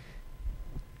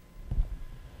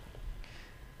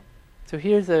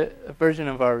here's a version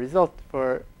of our result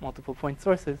for multiple point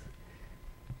sources.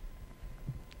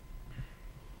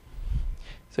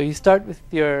 So you start with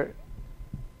your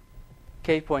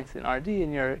k points in RD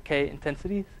and your k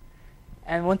intensities.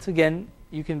 And once again,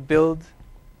 you can build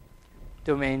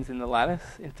domains in the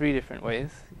lattice in 3 different ways,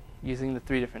 using the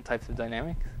 3 different types of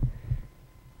dynamics.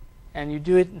 And you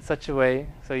do it in such a way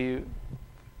so you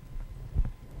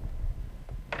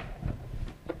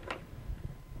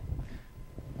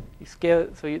scale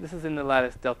it. So this is in the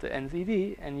lattice delta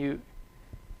nzd, and you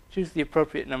choose the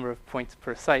appropriate number of points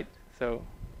per site, so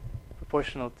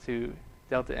proportional to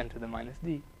delta n to the minus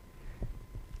d.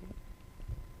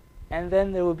 And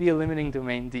then there will be a limiting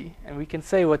domain D. And we can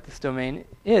say what this domain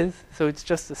is. So it's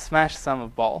just a smash sum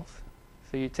of balls.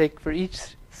 So you take, for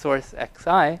each source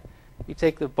xi, you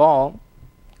take the ball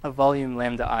of volume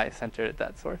lambda I centered at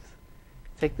that source.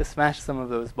 Take the smash sum of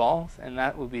those balls, and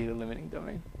that will be the limiting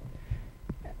domain.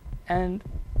 And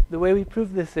the way we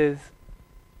prove this is,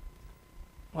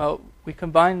 well, we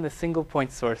combine the single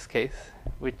point source case,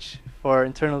 which for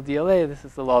internal DLA, this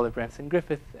is the law of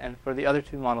Abramson-Griffith, and for the other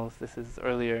 2 models, this is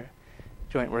earlier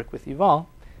joint work with Yuval.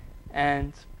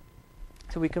 And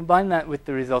so we combine that with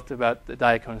the result about the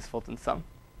diaconus Fulton sum.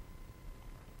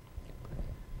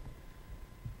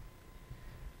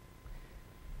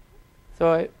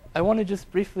 So I want to just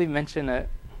briefly mention an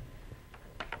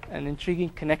intriguing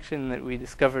connection that we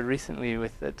discovered recently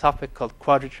with a topic called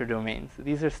quadrature domains.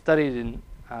 These are studied in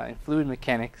fluid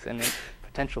mechanics and in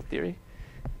potential theory.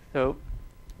 So,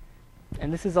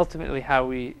 and this is ultimately how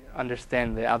we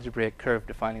understand the algebraic curve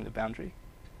defining the boundary.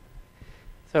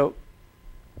 So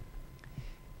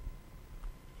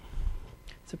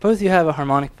suppose you have a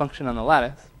harmonic function on the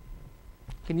lattice.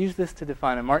 You can use this to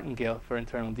define a martingale for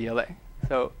internal DLA.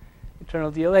 So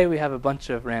internal DLA, we have a bunch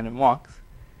of random walks.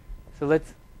 So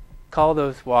let's call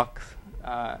those walks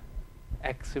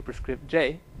x superscript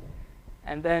j.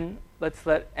 And then let's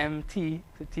let mt,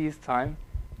 so t is time,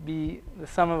 be the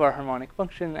sum of our harmonic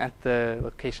function at the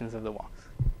locations of the walks.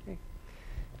 Okay.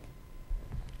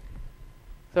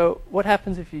 So what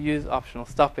happens if you use optional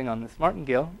stopping on this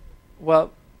martingale?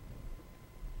 Well,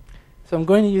 so I'm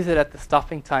going to use it at the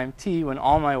stopping time t when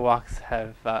all my walks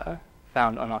have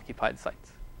found unoccupied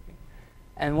sites. Okay.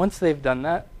 And once they've done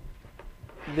that,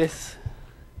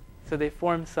 so they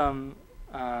form some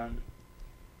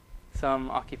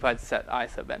occupied set I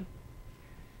sub n.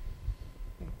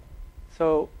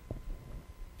 So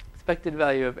expected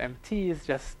value of mt is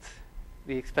just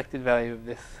the expected value of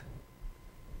this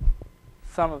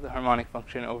sum of the harmonic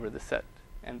function over the set.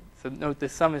 And so note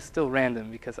this sum is still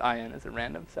random because in is a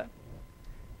random set.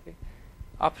 Okay.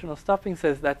 Optional stopping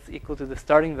says that's equal to the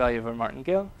starting value of our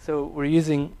martingale. So we're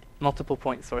using multiple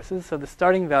point sources. So the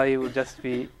starting value will just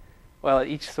be, well, at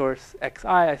each source xi,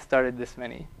 I started this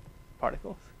many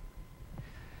particles.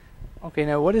 Okay,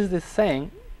 now what is this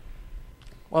saying?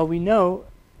 Well, we know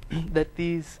that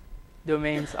these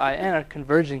domains I n are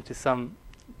converging to some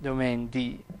domain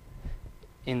D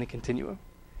in the continuum.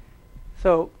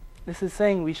 So this is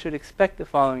saying we should expect the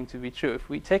following to be true. If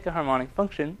we take a harmonic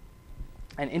function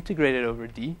and integrate it over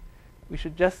D, we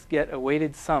should just get a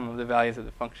weighted sum of the values of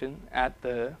the function at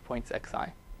the points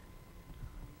xi.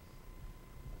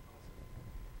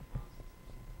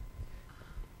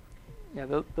 Yeah,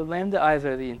 the lambda i's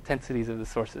are the intensities of the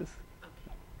sources.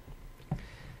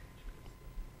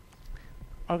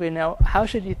 Okay, now how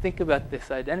should you think about this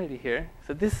identity here?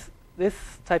 So this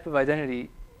type of identity,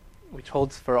 which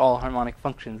holds for all harmonic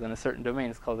functions in a certain domain,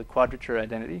 is called the quadrature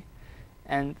identity.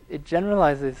 And it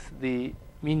generalizes the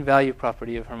mean value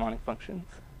property of harmonic functions.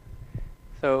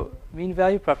 So mean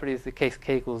value property is the case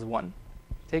k equals 1.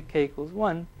 Take k equals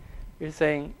 1, you're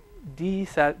saying D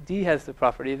has the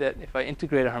property that if I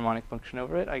integrate a harmonic function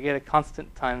over it, I get a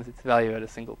constant times its value at a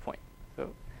single point. So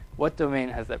what domain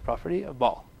has that property? A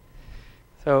ball.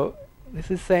 So this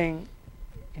is saying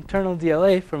internal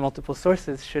DLA for multiple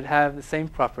sources should have the same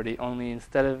property, only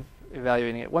instead of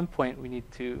evaluating at one point, we need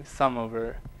to sum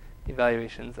over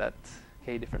evaluations at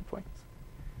k different points.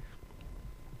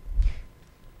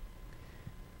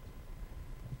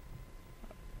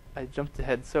 I jumped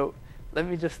ahead. So let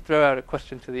me just throw out a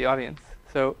question to the audience.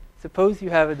 So suppose you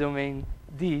have a domain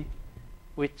D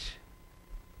which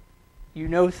you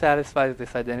know satisfies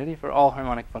this identity for all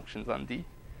harmonic functions on D.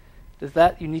 Does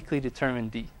that uniquely determine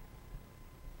D?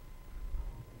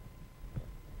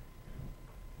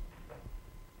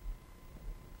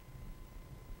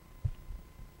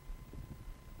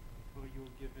 Or you're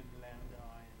given lambda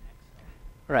I and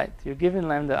xi. Right. You're given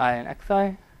lambda I and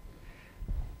xi.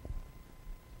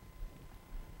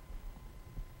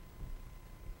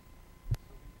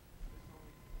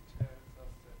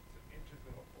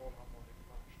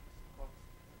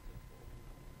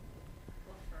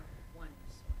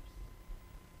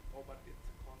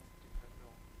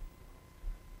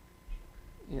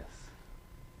 Yes.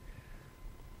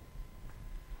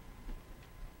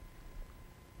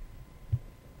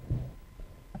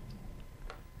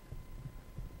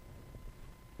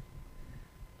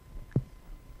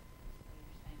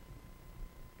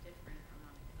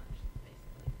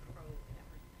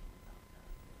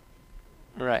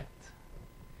 Right.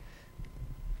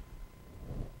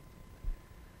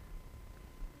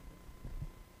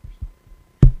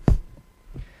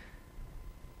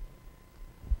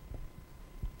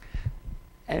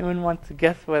 Anyone want to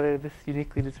guess whether this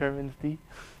uniquely determines D? My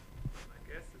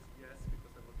guess is yes,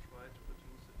 because I will try to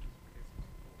reduce it to the case of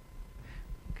the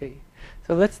ball. Okay,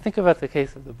 so let's think about the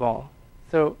case of the ball.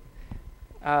 So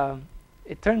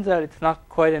it turns out it's not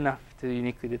quite enough to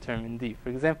uniquely determine D. For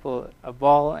example, a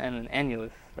ball and an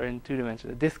annulus are in two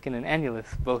dimensions. A disk and an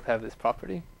annulus both have this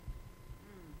property.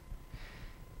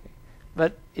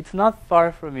 But it's not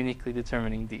far from uniquely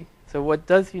determining D. So what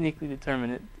does uniquely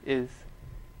determine it is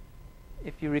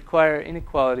if you require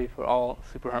inequality for all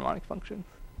superharmonic functions.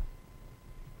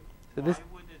 So this Why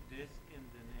would a disk and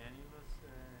an annulus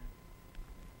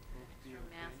both be Your okay?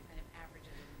 mass kind of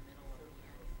averages in the middle of the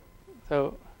end.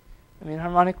 So, I mean,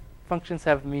 harmonic functions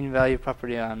have mean value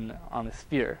property on a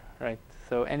sphere, right?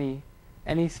 So any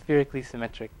spherically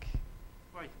symmetric.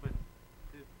 Right, but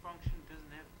the function doesn't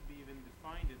have to be even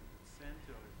defined at the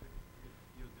center if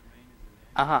your domain is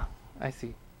an annulus. Aha, I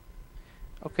see.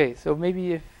 Okay, so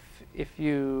maybe if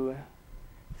you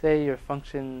say your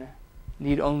function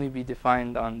need only be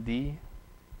defined on D,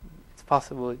 it's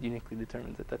possible it uniquely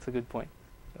determines it. That's a good point.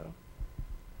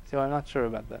 So I'm not sure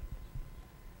about that.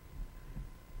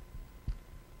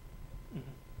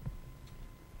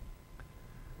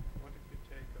 What if you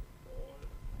take a ball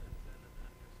and then an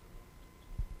annulus around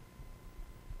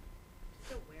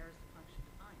So where is the function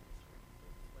defined? it?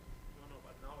 No,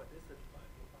 but now it is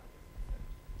defined.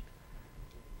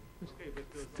 Okay, but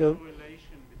there's Still- no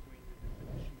relation between the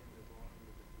definition in the ball and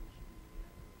the definition in the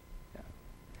annulus. Yeah.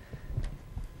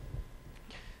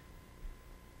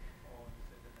 Or you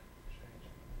say then it would change.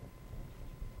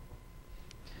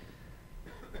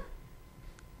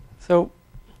 So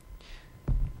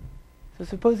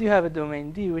suppose you have a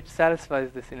domain D which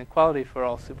satisfies this inequality for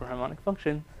all superharmonic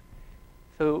functions.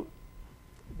 So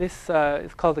this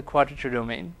is called the quadrature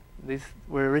domain. These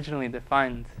were originally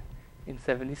defined in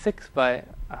 '76 by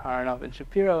Aharonov and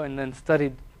Shapiro, and then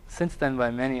studied since then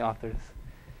by many authors,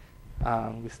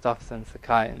 Gustafsson,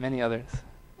 Sakai, and many others.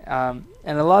 And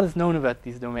a lot is known about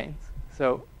these domains.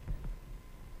 So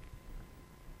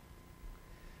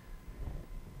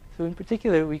in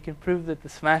particular, we can prove that the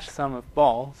smash sum of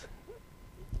balls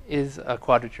is a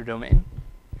quadrature domain.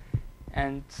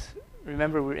 And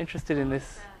remember, we're interested in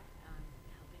this.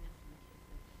 Helping us in the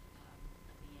case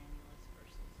of the annulus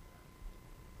versus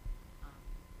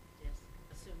the disk,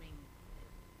 assuming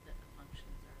that the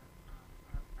functions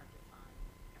are defined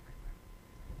everywhere.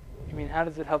 You mean, how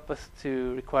does it help us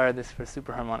to require this for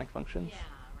superharmonic functions? Yeah,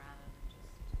 rather than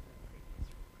just the previous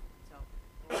requirement. So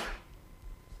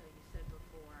you said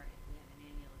before, if we had an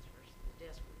annulus versus the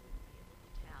disk, we wouldn't be able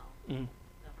to tell. Mm.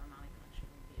 The harmonic function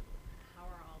would be able to. How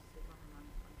are all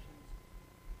superharmonic functions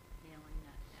nailing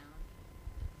that down?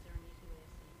 Is there an easy way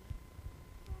of seeing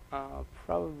it?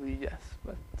 Probably yes,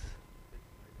 but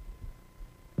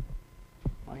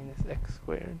minus x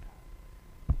squared.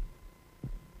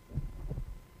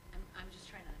 I'm just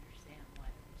trying to understand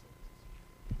why the result is.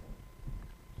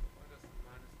 Why does the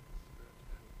minus x squared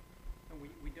have? And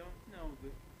we don't know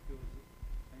that those,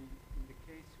 I mean, in the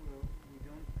case where we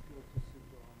don't go to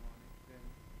superharmonic, then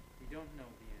we don't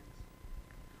know the answer.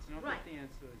 It's not Right. that the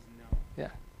answer is no.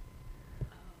 Yeah.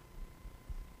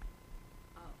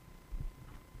 Oh.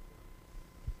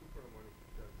 Superharmonic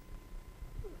does.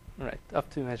 Right, up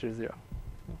to measure 0.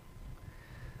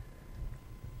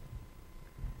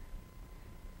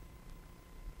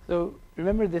 So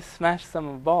remember, this smash sum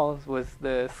of balls was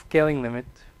the scaling limit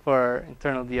for our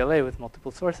internal DLA with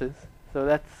multiple sources. So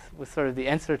that was sort of the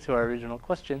answer to our original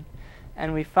question.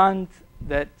 And we found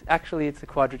that actually it's a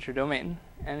quadrature domain.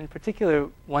 And in particular,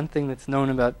 one thing that's known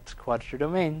about quadrature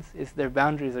domains is their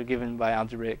boundaries are given by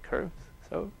algebraic curves.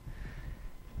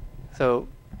 So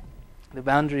the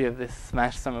boundary of this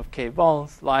smash sum of k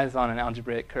balls lies on an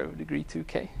algebraic curve of degree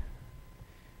 2k.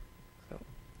 So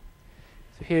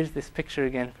here's this picture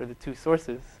again for the two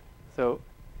sources. So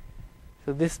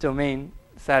this domain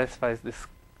satisfies this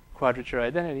quadrature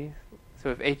identity. So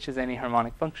if h is any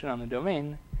harmonic function on the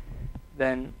domain,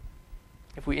 then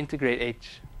if we integrate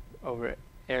h over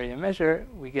area measure,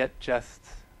 we get just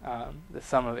the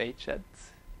sum of h at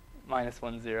minus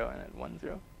 1, 0 and at 1,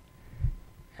 0.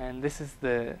 And this is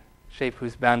the shape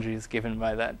whose boundary is given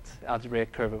by that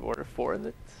algebraic curve of order 4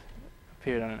 that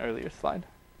appeared on an earlier slide.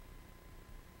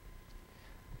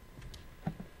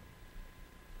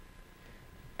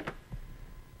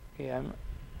 Okay,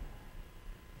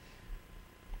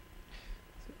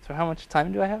 so how much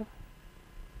time do I have?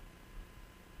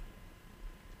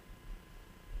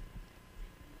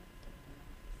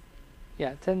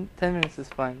 Yeah, 10 minutes is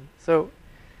fine. So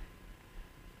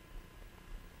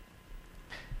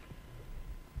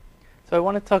I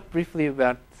want to talk briefly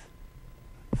about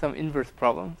some inverse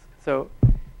problems. So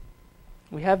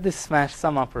we have this smash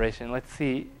sum operation. Let's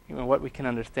see what we can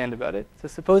understand about it. So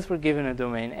suppose we're given a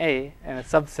domain A and a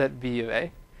subset B of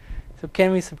A. So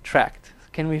can we subtract?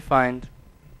 Can we find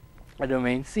a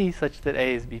domain C such that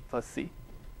A is B plus C?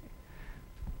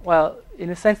 Well, in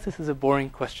a sense, this is a boring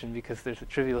question because there's a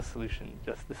trivial solution,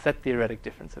 just the set theoretic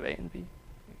difference of A and B.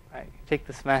 I take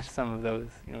the smash sum of those.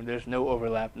 There's no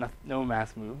overlap, no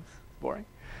mass moves. It's boring.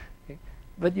 Okay.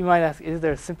 But you might ask, is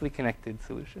there a simply connected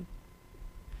solution?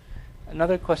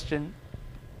 Another question,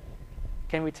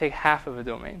 can we take half of a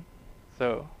domain?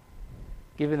 So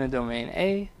given a domain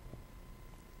A,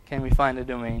 can we find a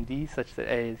domain D such that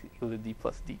A is equal to D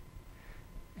plus D?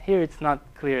 Here it's not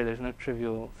clear. There's no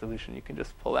trivial solution you can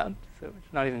just pull out. So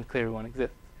it's not even clear one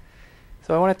exists.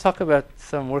 So I want to talk about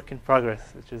some work in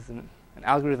progress, which is an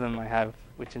algorithm I have,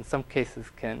 which in some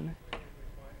cases can... Why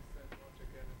is that not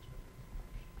again a trivial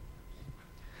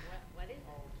What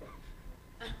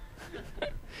is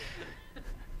it?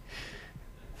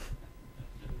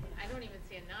 I don't even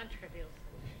see a non-trivial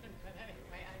solution, but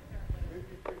anyway, I certainly...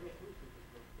 Maybe trivial solution is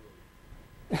not good.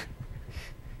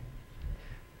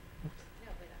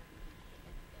 No, but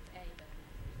if A doesn't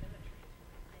have symmetry,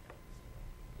 I don't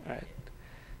see Right.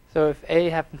 So if A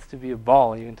happens to be a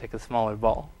ball, you can take a smaller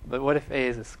ball. But what if A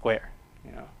is a square?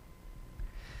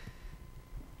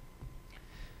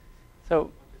 So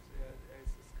What is A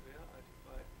is a square? I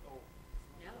divide. Oh,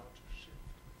 it's not No. allowed to shift.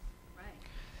 Right.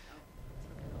 So let's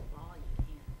look at a ball. You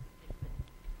can't, if the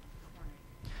corner,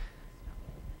 stop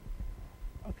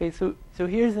it. okay, so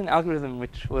here's an algorithm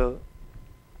which will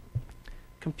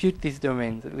compute these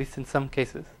domains, at least in some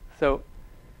cases. So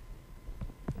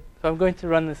I'm going to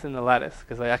run this in the lattice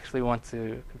because I actually want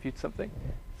to compute something.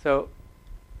 So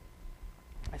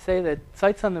I say that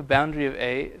sites on the boundary of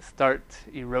A start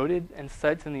eroded and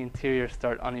sites in the interior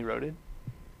start uneroded.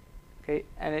 Okay,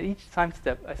 and at each time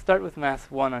step, I start with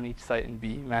mass 1 on each site in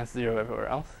B, mass 0 everywhere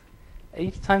else. At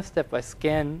each time step, I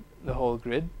scan the whole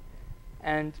grid,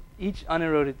 and each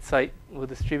uneroded site will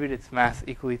distribute its mass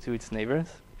equally to its neighbors,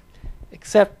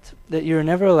 except that you're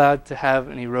never allowed to have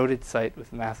an eroded site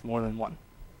with mass more than 1.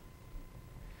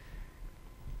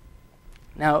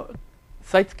 Now,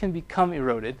 sites can become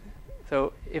eroded.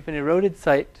 So if an eroded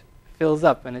site fills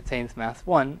up and attains mass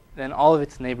 1, then all of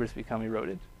its neighbors become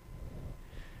eroded.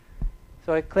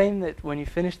 So I claim that when you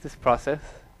finish this process,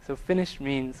 so finished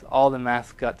means all the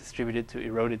mass got distributed to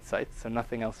eroded sites, so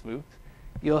nothing else moved,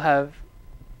 you'll have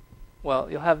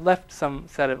left some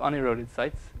set of uneroded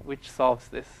sites, which solves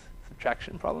this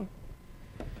subtraction problem.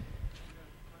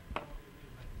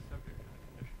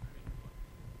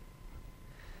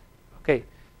 Okay,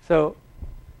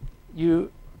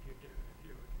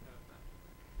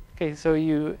 so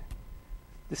you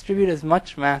distribute as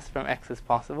much mass from X as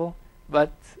possible,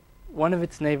 but one of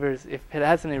its neighbors, if it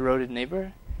has an eroded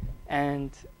neighbor, and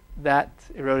that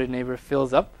eroded neighbor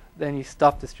fills up, then you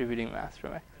stop distributing mass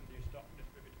from X. And you stop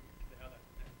distributing to the other.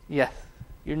 Yes.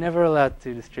 You're never allowed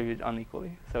to distribute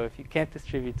unequally. So if you can't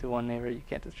distribute to one neighbor, you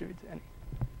can't distribute to any.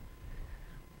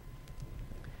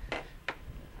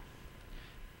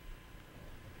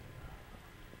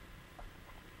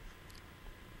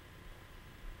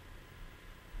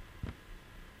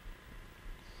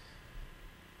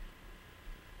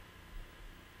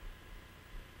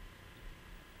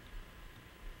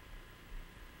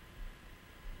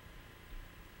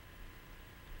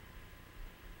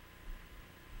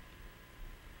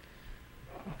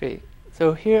 Okay,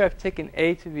 so here I've taken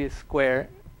A to be a square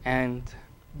and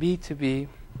B to be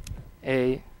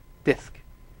a disk.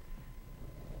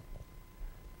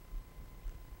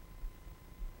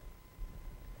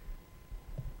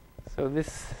 So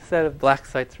this set of black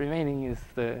sites remaining is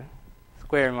the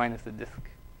square minus the disk.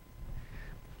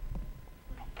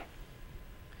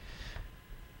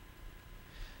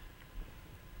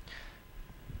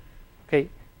 Okay,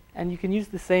 and you can use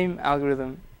the same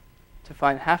algorithm to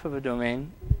find half of a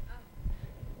domain,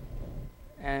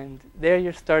 and there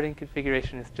your starting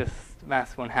configuration is just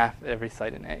mass 1/2 at every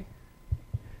site in A.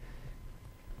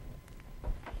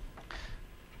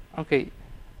 Okay,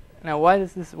 now why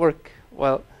does this work?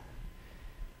 Well,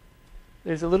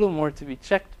 there's a little more to be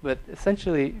checked, but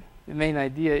essentially the main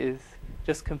idea is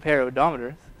just compare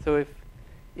odometers. So if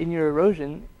in your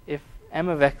erosion, if m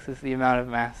of x is the amount of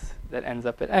mass that ends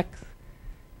up at x,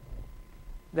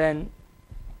 then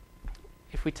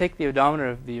if we take the odometer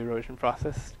of the erosion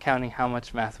process, counting how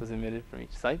much mass was emitted from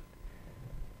each site,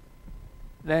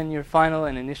 then your final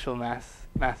and initial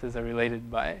masses are related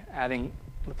by adding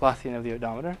Laplacian of the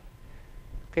odometer.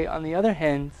 Okay, on the other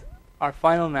hand, our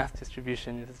final mass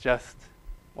distribution is just,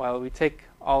 while we take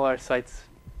all our sites,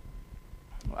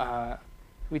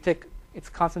 it's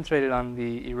concentrated on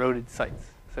the eroded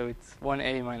sites. So it's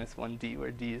 1A minus 1D,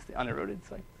 where D is the uneroded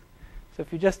sites. So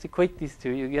if you just equate these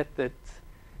two, you get that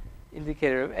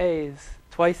indicator of A is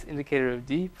twice indicator of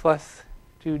D plus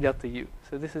 2 delta U.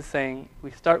 So this is saying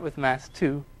we start with mass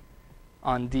 2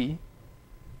 on D,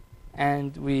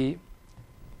 and we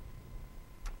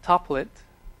topple it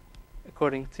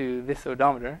according to this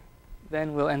odometer,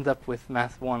 then we'll end up with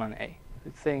mass 1 on A.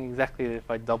 It's saying exactly that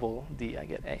if I double D, I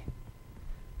get A.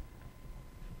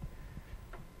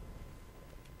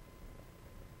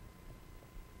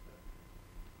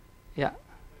 Yeah.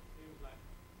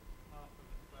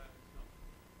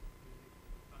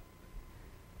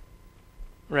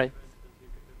 Right.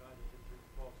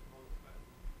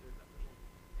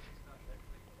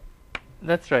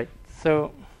 That's right.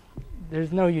 So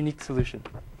there's no unique solution.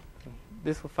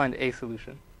 This will find a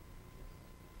solution.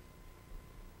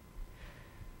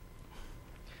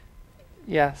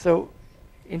 Yeah, so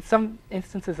in some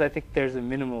instances I think there's a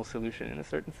minimal solution in a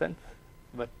certain sense,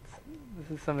 but this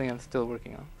is something I'm still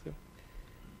working on.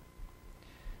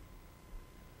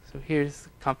 So here's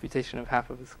computation of half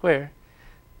of a square.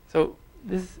 So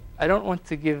this, I don't want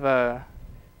to give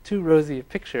too rosy a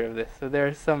picture of this. So there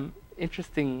are some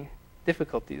interesting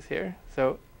difficulties here.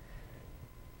 So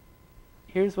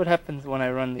here's what happens when I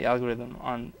run the algorithm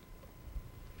on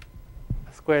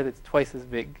a square that's twice as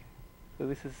big. So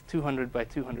this is 200 by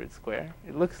 200 square.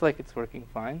 It looks like it's working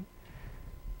fine,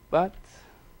 but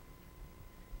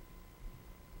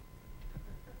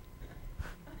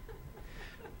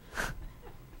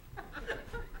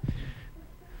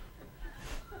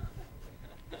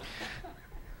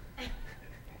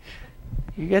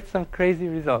you get some crazy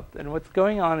result. And what's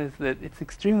going on is that it's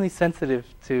extremely sensitive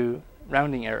to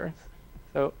rounding errors.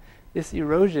 So this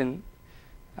erosion,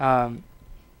 This one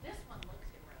looks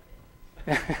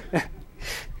eroded.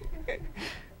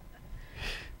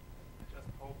 Just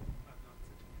hope I'm not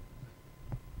sitting in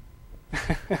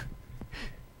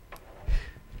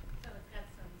So it's got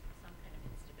some kind of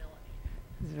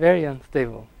instability. it's very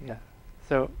unstable, yeah.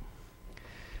 So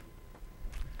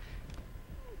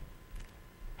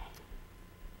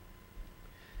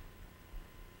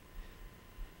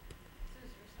So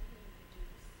is there something you could do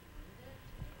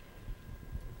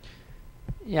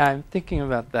Yeah, I'm thinking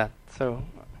about that. So,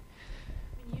 I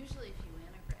mean, usually if you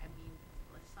integrate, I mean,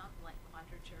 something like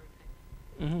quadrature,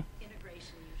 mhm.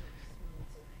 integration usually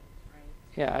smooths things, right?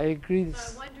 Yeah, I agree.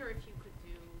 So I wonder if you could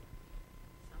do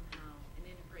somehow an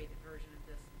integrated version of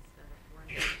this instead of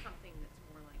running something that's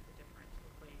more like the differential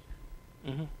equation,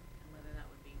 Mhm. and whether that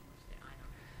would be more I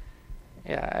don't know.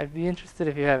 Yeah, I'd be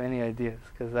interested if you have any ideas,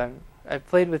 because I've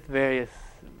played with various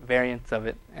variants of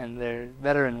it, and they're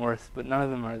better and worse, but none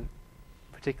of them are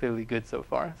particularly good so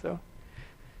far. So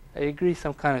I agree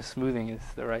some kind of smoothing is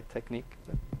the right technique.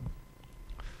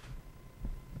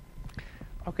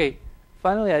 Okay,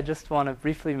 finally I just want to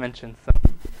briefly mention some.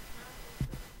 Like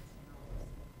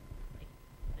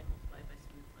they multiply by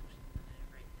smooth functions and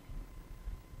integrate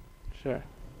things. Sure.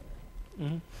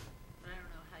 Mm-hmm. But I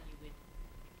don't know how you would,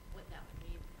 what that would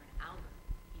mean for an algorithm,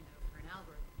 for an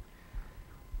algorithm.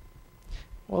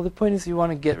 Well, the point is you want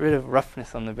to get rid of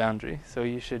roughness on the boundary, so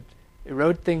you should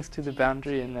erode things to the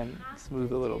boundary and then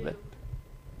smooth a little bit.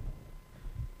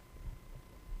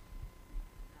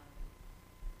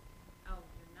 Oh,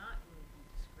 you're not moving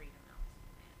discrete amounts of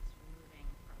mass. You're moving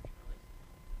arbitrarily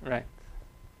small. Right.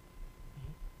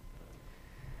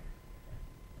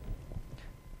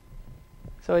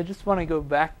 So I just want to go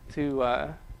back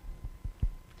to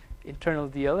internal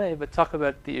DLA, but talk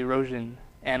about the erosion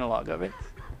analog of it.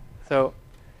 So,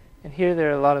 and here there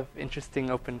are a lot of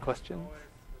interesting open questions. Noise,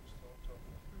 which sort of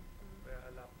where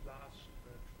a Laplace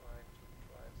try to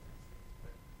drive these things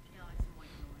back. Yeah, like some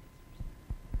white noise or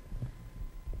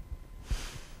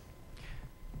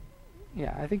something.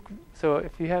 Yeah, I think so.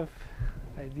 If you have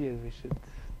ideas, we should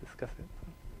discuss it.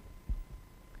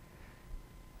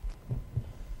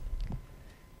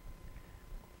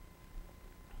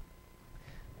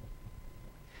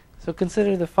 So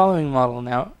consider the following model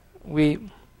now. We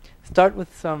start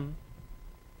with some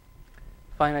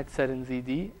finite set in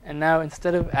ZD, and now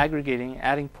instead of aggregating,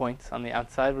 adding points on the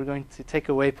outside, we're going to take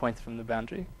away points from the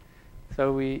boundary.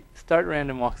 So we start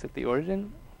random walks at the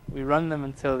origin, we run them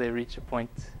until they reach a point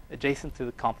adjacent to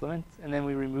the complement, and then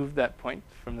we remove that point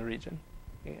from the region.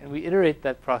 Okay, and we iterate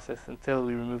that process until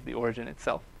we remove the origin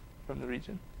itself from the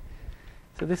region.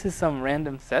 So this is some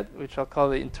random set, which I'll call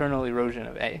the internal erosion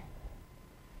of A.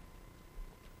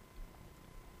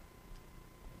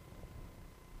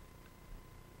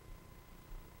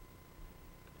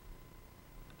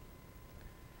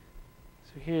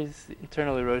 So here's the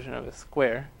internal erosion of a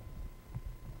square.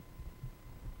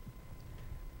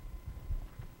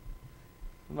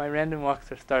 My random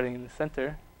walks are starting in the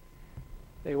center.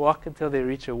 They walk until they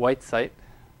reach a white site,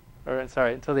 or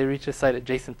sorry, until they reach a site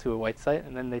adjacent to a white site,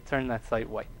 and then they turn that site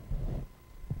white.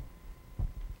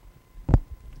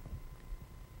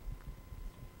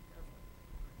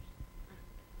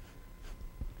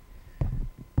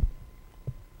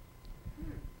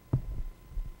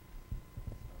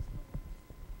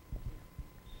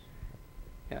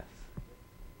 Yes.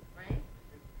 Right?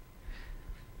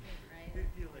 Right?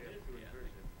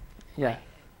 Yeah.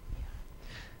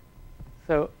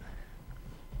 So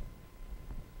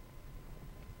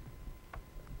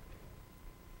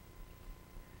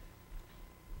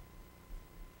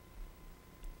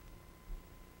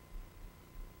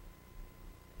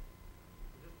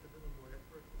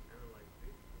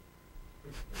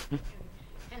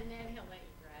And then he'll let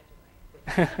you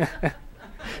graduate.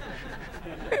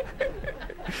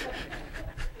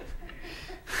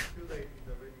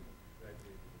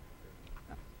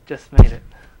 just made it.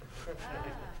 And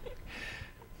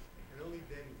only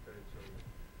then he started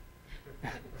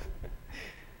showing.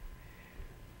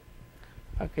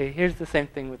 Okay, here's the same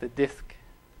thing with a disk.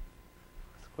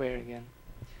 Square again.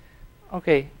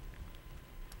 Okay.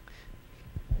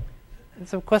 And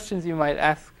some questions you might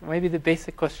ask, maybe the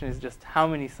basic question is just how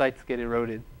many sites get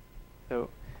eroded. So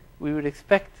we would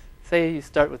expect, say you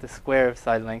start with a square of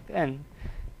side length n,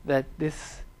 that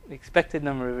this expected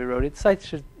number of eroded sites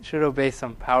should obey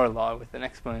some power law with an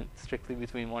exponent strictly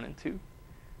between 1 and 2.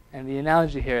 And the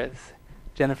analogy here, as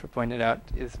Jennifer pointed out,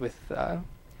 is with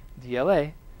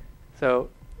DLA. So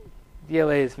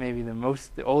DLA is maybe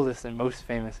the oldest and most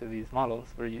famous of these models,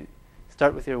 where you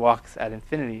start with your walks at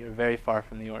infinity or very far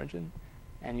from the origin,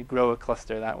 and you grow a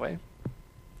cluster that way.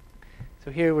 So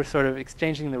here we're sort of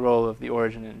exchanging the role of the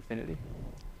origin and infinity.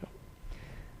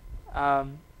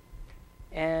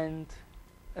 And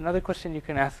another question you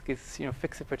can ask is,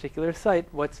 fix a particular site,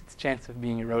 what's its chance of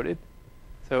being eroded?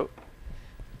 So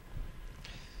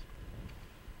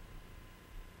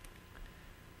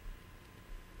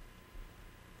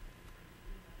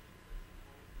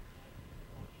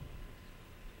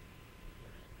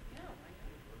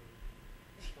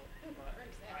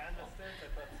I understand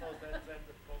that, but so then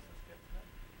the process gets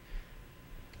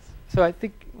So I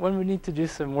think one would need to do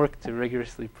some work to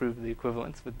rigorously prove the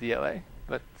equivalence with DLA,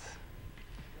 but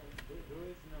There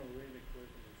is no real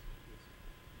equivalence because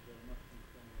they're not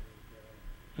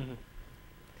internally. mhm.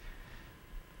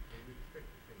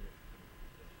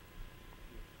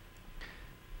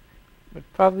 But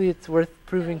probably it's worth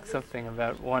proving something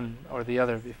about one or the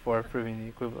other before proving the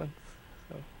equivalence.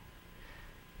 So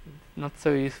it's not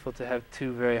so useful to have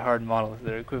two very hard models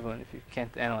that are equivalent if you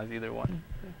can't analyze either one.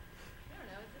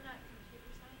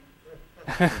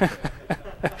 I don't know, isn't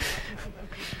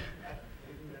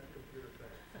that computer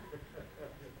science?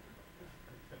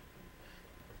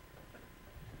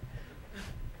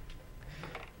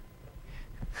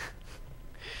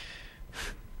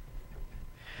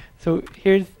 So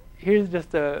here's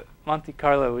just a Monte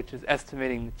Carlo, which is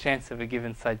estimating the chance of a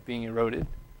given site being eroded.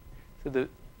 So the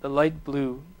light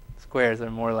blue squares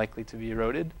are more likely to be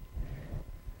eroded.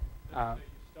 You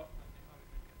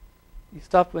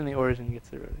stop when the origin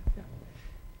gets eroded. Yeah.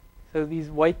 So these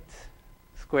white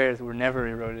squares were never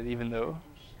eroded, even though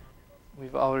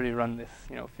we've already run this,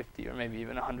 50 or maybe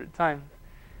even 100 times.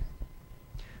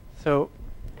 So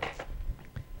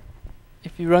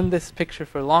if you run this picture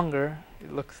for longer,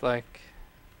 it looks like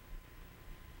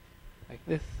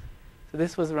this. So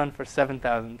this was run for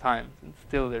 7,000 times, and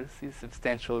still there's these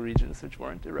substantial regions which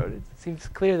weren't eroded. It seems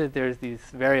clear that there's these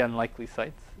very unlikely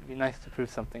sites. It'd be nice to prove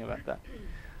something about that.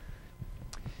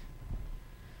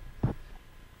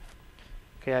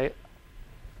 Okay,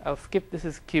 I'll skip. This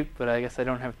is cute, but I guess I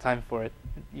don't have time for it.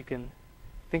 You can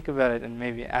think about it and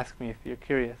maybe ask me if you're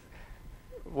curious.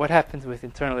 What happens with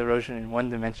internal erosion in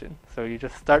one dimension? So you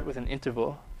just start with an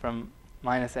interval from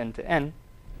minus n to n,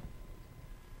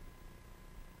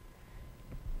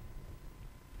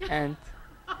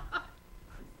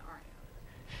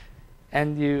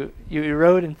 and you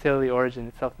erode until the origin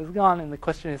itself is gone, and the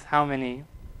question is how many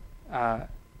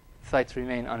sites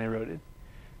remain uneroded.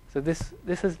 So this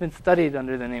has been studied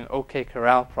under the name OK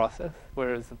Corral process,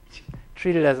 where it's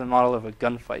treated as a model of a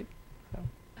gunfight.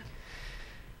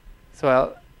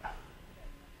 So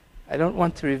I don't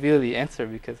want to reveal the answer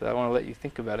because I want to let you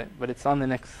think about it, but it's on the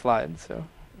next slide. So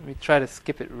let me try to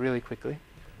skip it really quickly.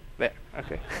 There,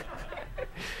 okay.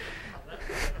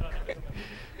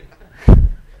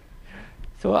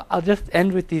 So I'll just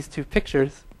end with these two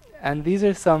pictures, and these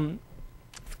are some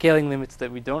scaling limits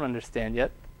that we don't understand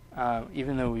yet,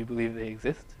 even though we believe they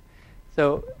exist.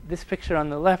 So this picture on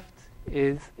the left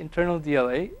is internal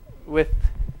DLA with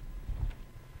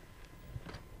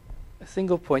a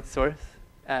single point source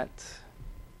at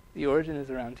the origin is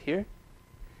around here.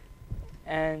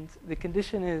 And the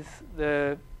condition is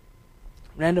the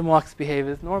random walks behave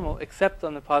as normal, except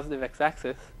on the positive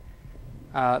x-axis,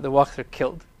 the walks are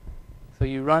killed. So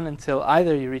you run until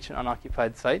either you reach an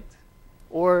unoccupied site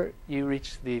or you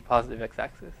reach the positive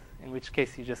x-axis, in which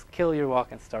case you just kill your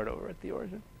walk and start over at the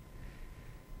origin.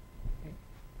 Okay.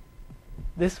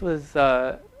 This was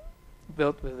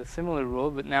built with a similar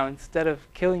rule, but now instead of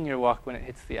killing your walk when it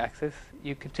hits the axis,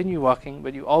 you continue walking,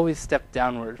 but you always step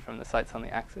downward from the sites on the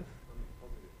axis.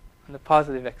 On the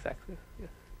positive x-axis, yes.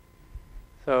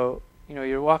 So,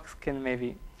 your walks can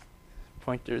maybe,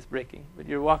 pointer is breaking, but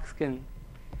your walks can,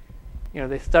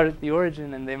 they start at the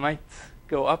origin and they might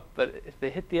go up, but if they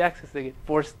hit the axis, they get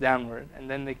forced downward, and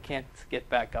then they can't get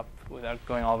back up without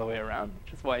going all the way around,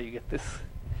 which is why you get this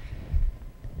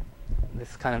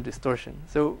kind of distortion.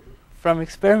 So from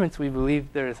experiments, we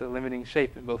believe there is a limiting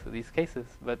shape in both of these cases,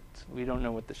 but we don't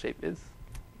know what the shape is.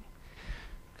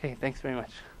 Okay, thanks very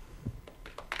much.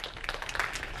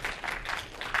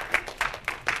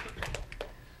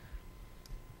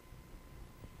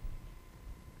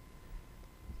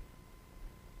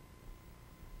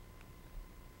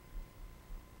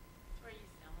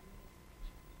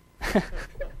 So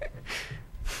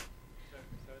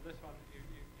this one, you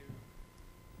literally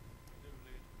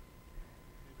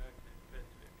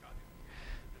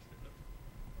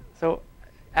So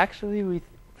actually,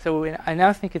 I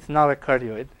now think it's not a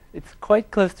cardioid. It's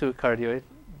quite close to a cardioid,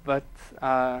 but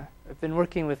I've been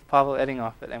working with Pavel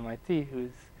Eddinghoff at MIT,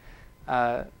 who's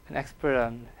an expert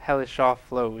on Hellish-Shaw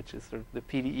flow, which is sort of the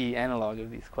PDE analog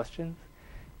of these questions.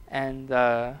 And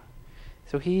so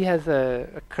he has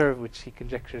a curve which he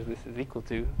conjectures this is equal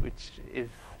to, which is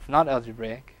not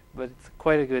algebraic, but it's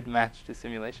quite a good match to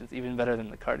simulations, even better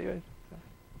than the cardioid. So.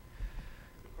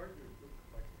 The cardioid looks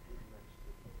like a good match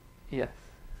to Yes.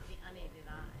 The unaided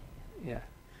eye. Yeah.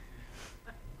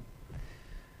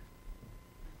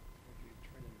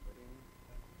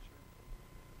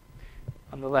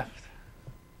 On the left.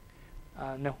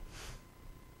 No.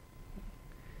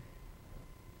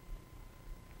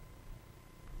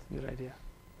 It's a good idea.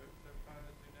 So far as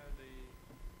you know,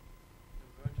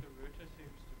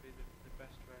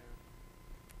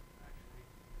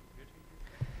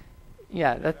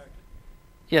 Yeah,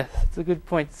 yes, it's a good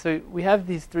point. So we have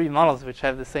these three models which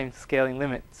have the same scaling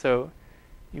limit. So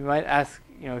you might ask,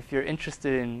 if you're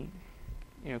interested in,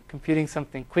 computing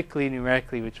something quickly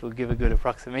numerically, which will give a good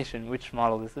approximation, which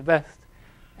model is the best?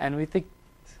 And we think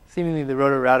seemingly the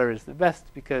rotor-router is the best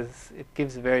because it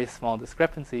gives a very small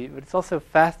discrepancy, but it's also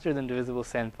faster than divisible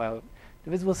sand file.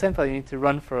 Divisible sand file you need to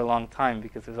run for a long time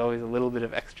because there's always a little bit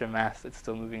of extra mass that's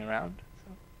still moving around.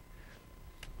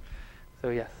 So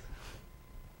yes.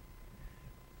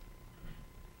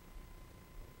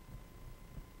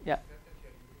 Yeah.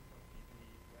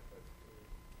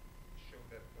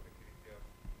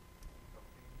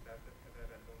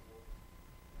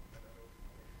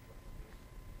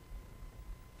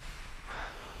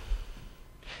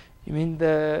 You mean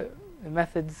the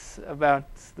methods about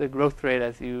the growth rate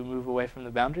as you move away from the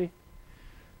boundary?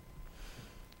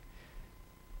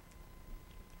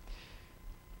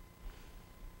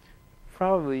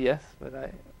 Probably yes, but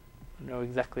I don't know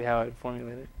exactly how I'd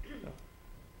formulate it. So.